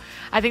 So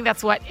I think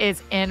that's what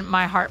is in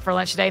my heart for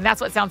lunch today. And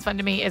that's what sounds fun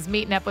to me, is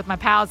meeting up with my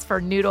pals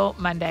for Noodle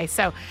Monday.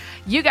 So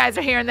you guys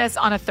are hearing this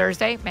on a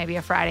Thursday, maybe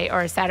a Friday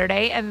or a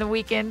Saturday, and the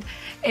weekend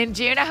in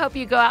June. I hope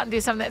you go out and do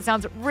something that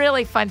sounds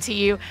really fun to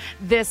you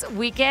this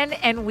weekend,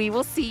 and we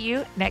will see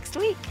you next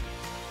week.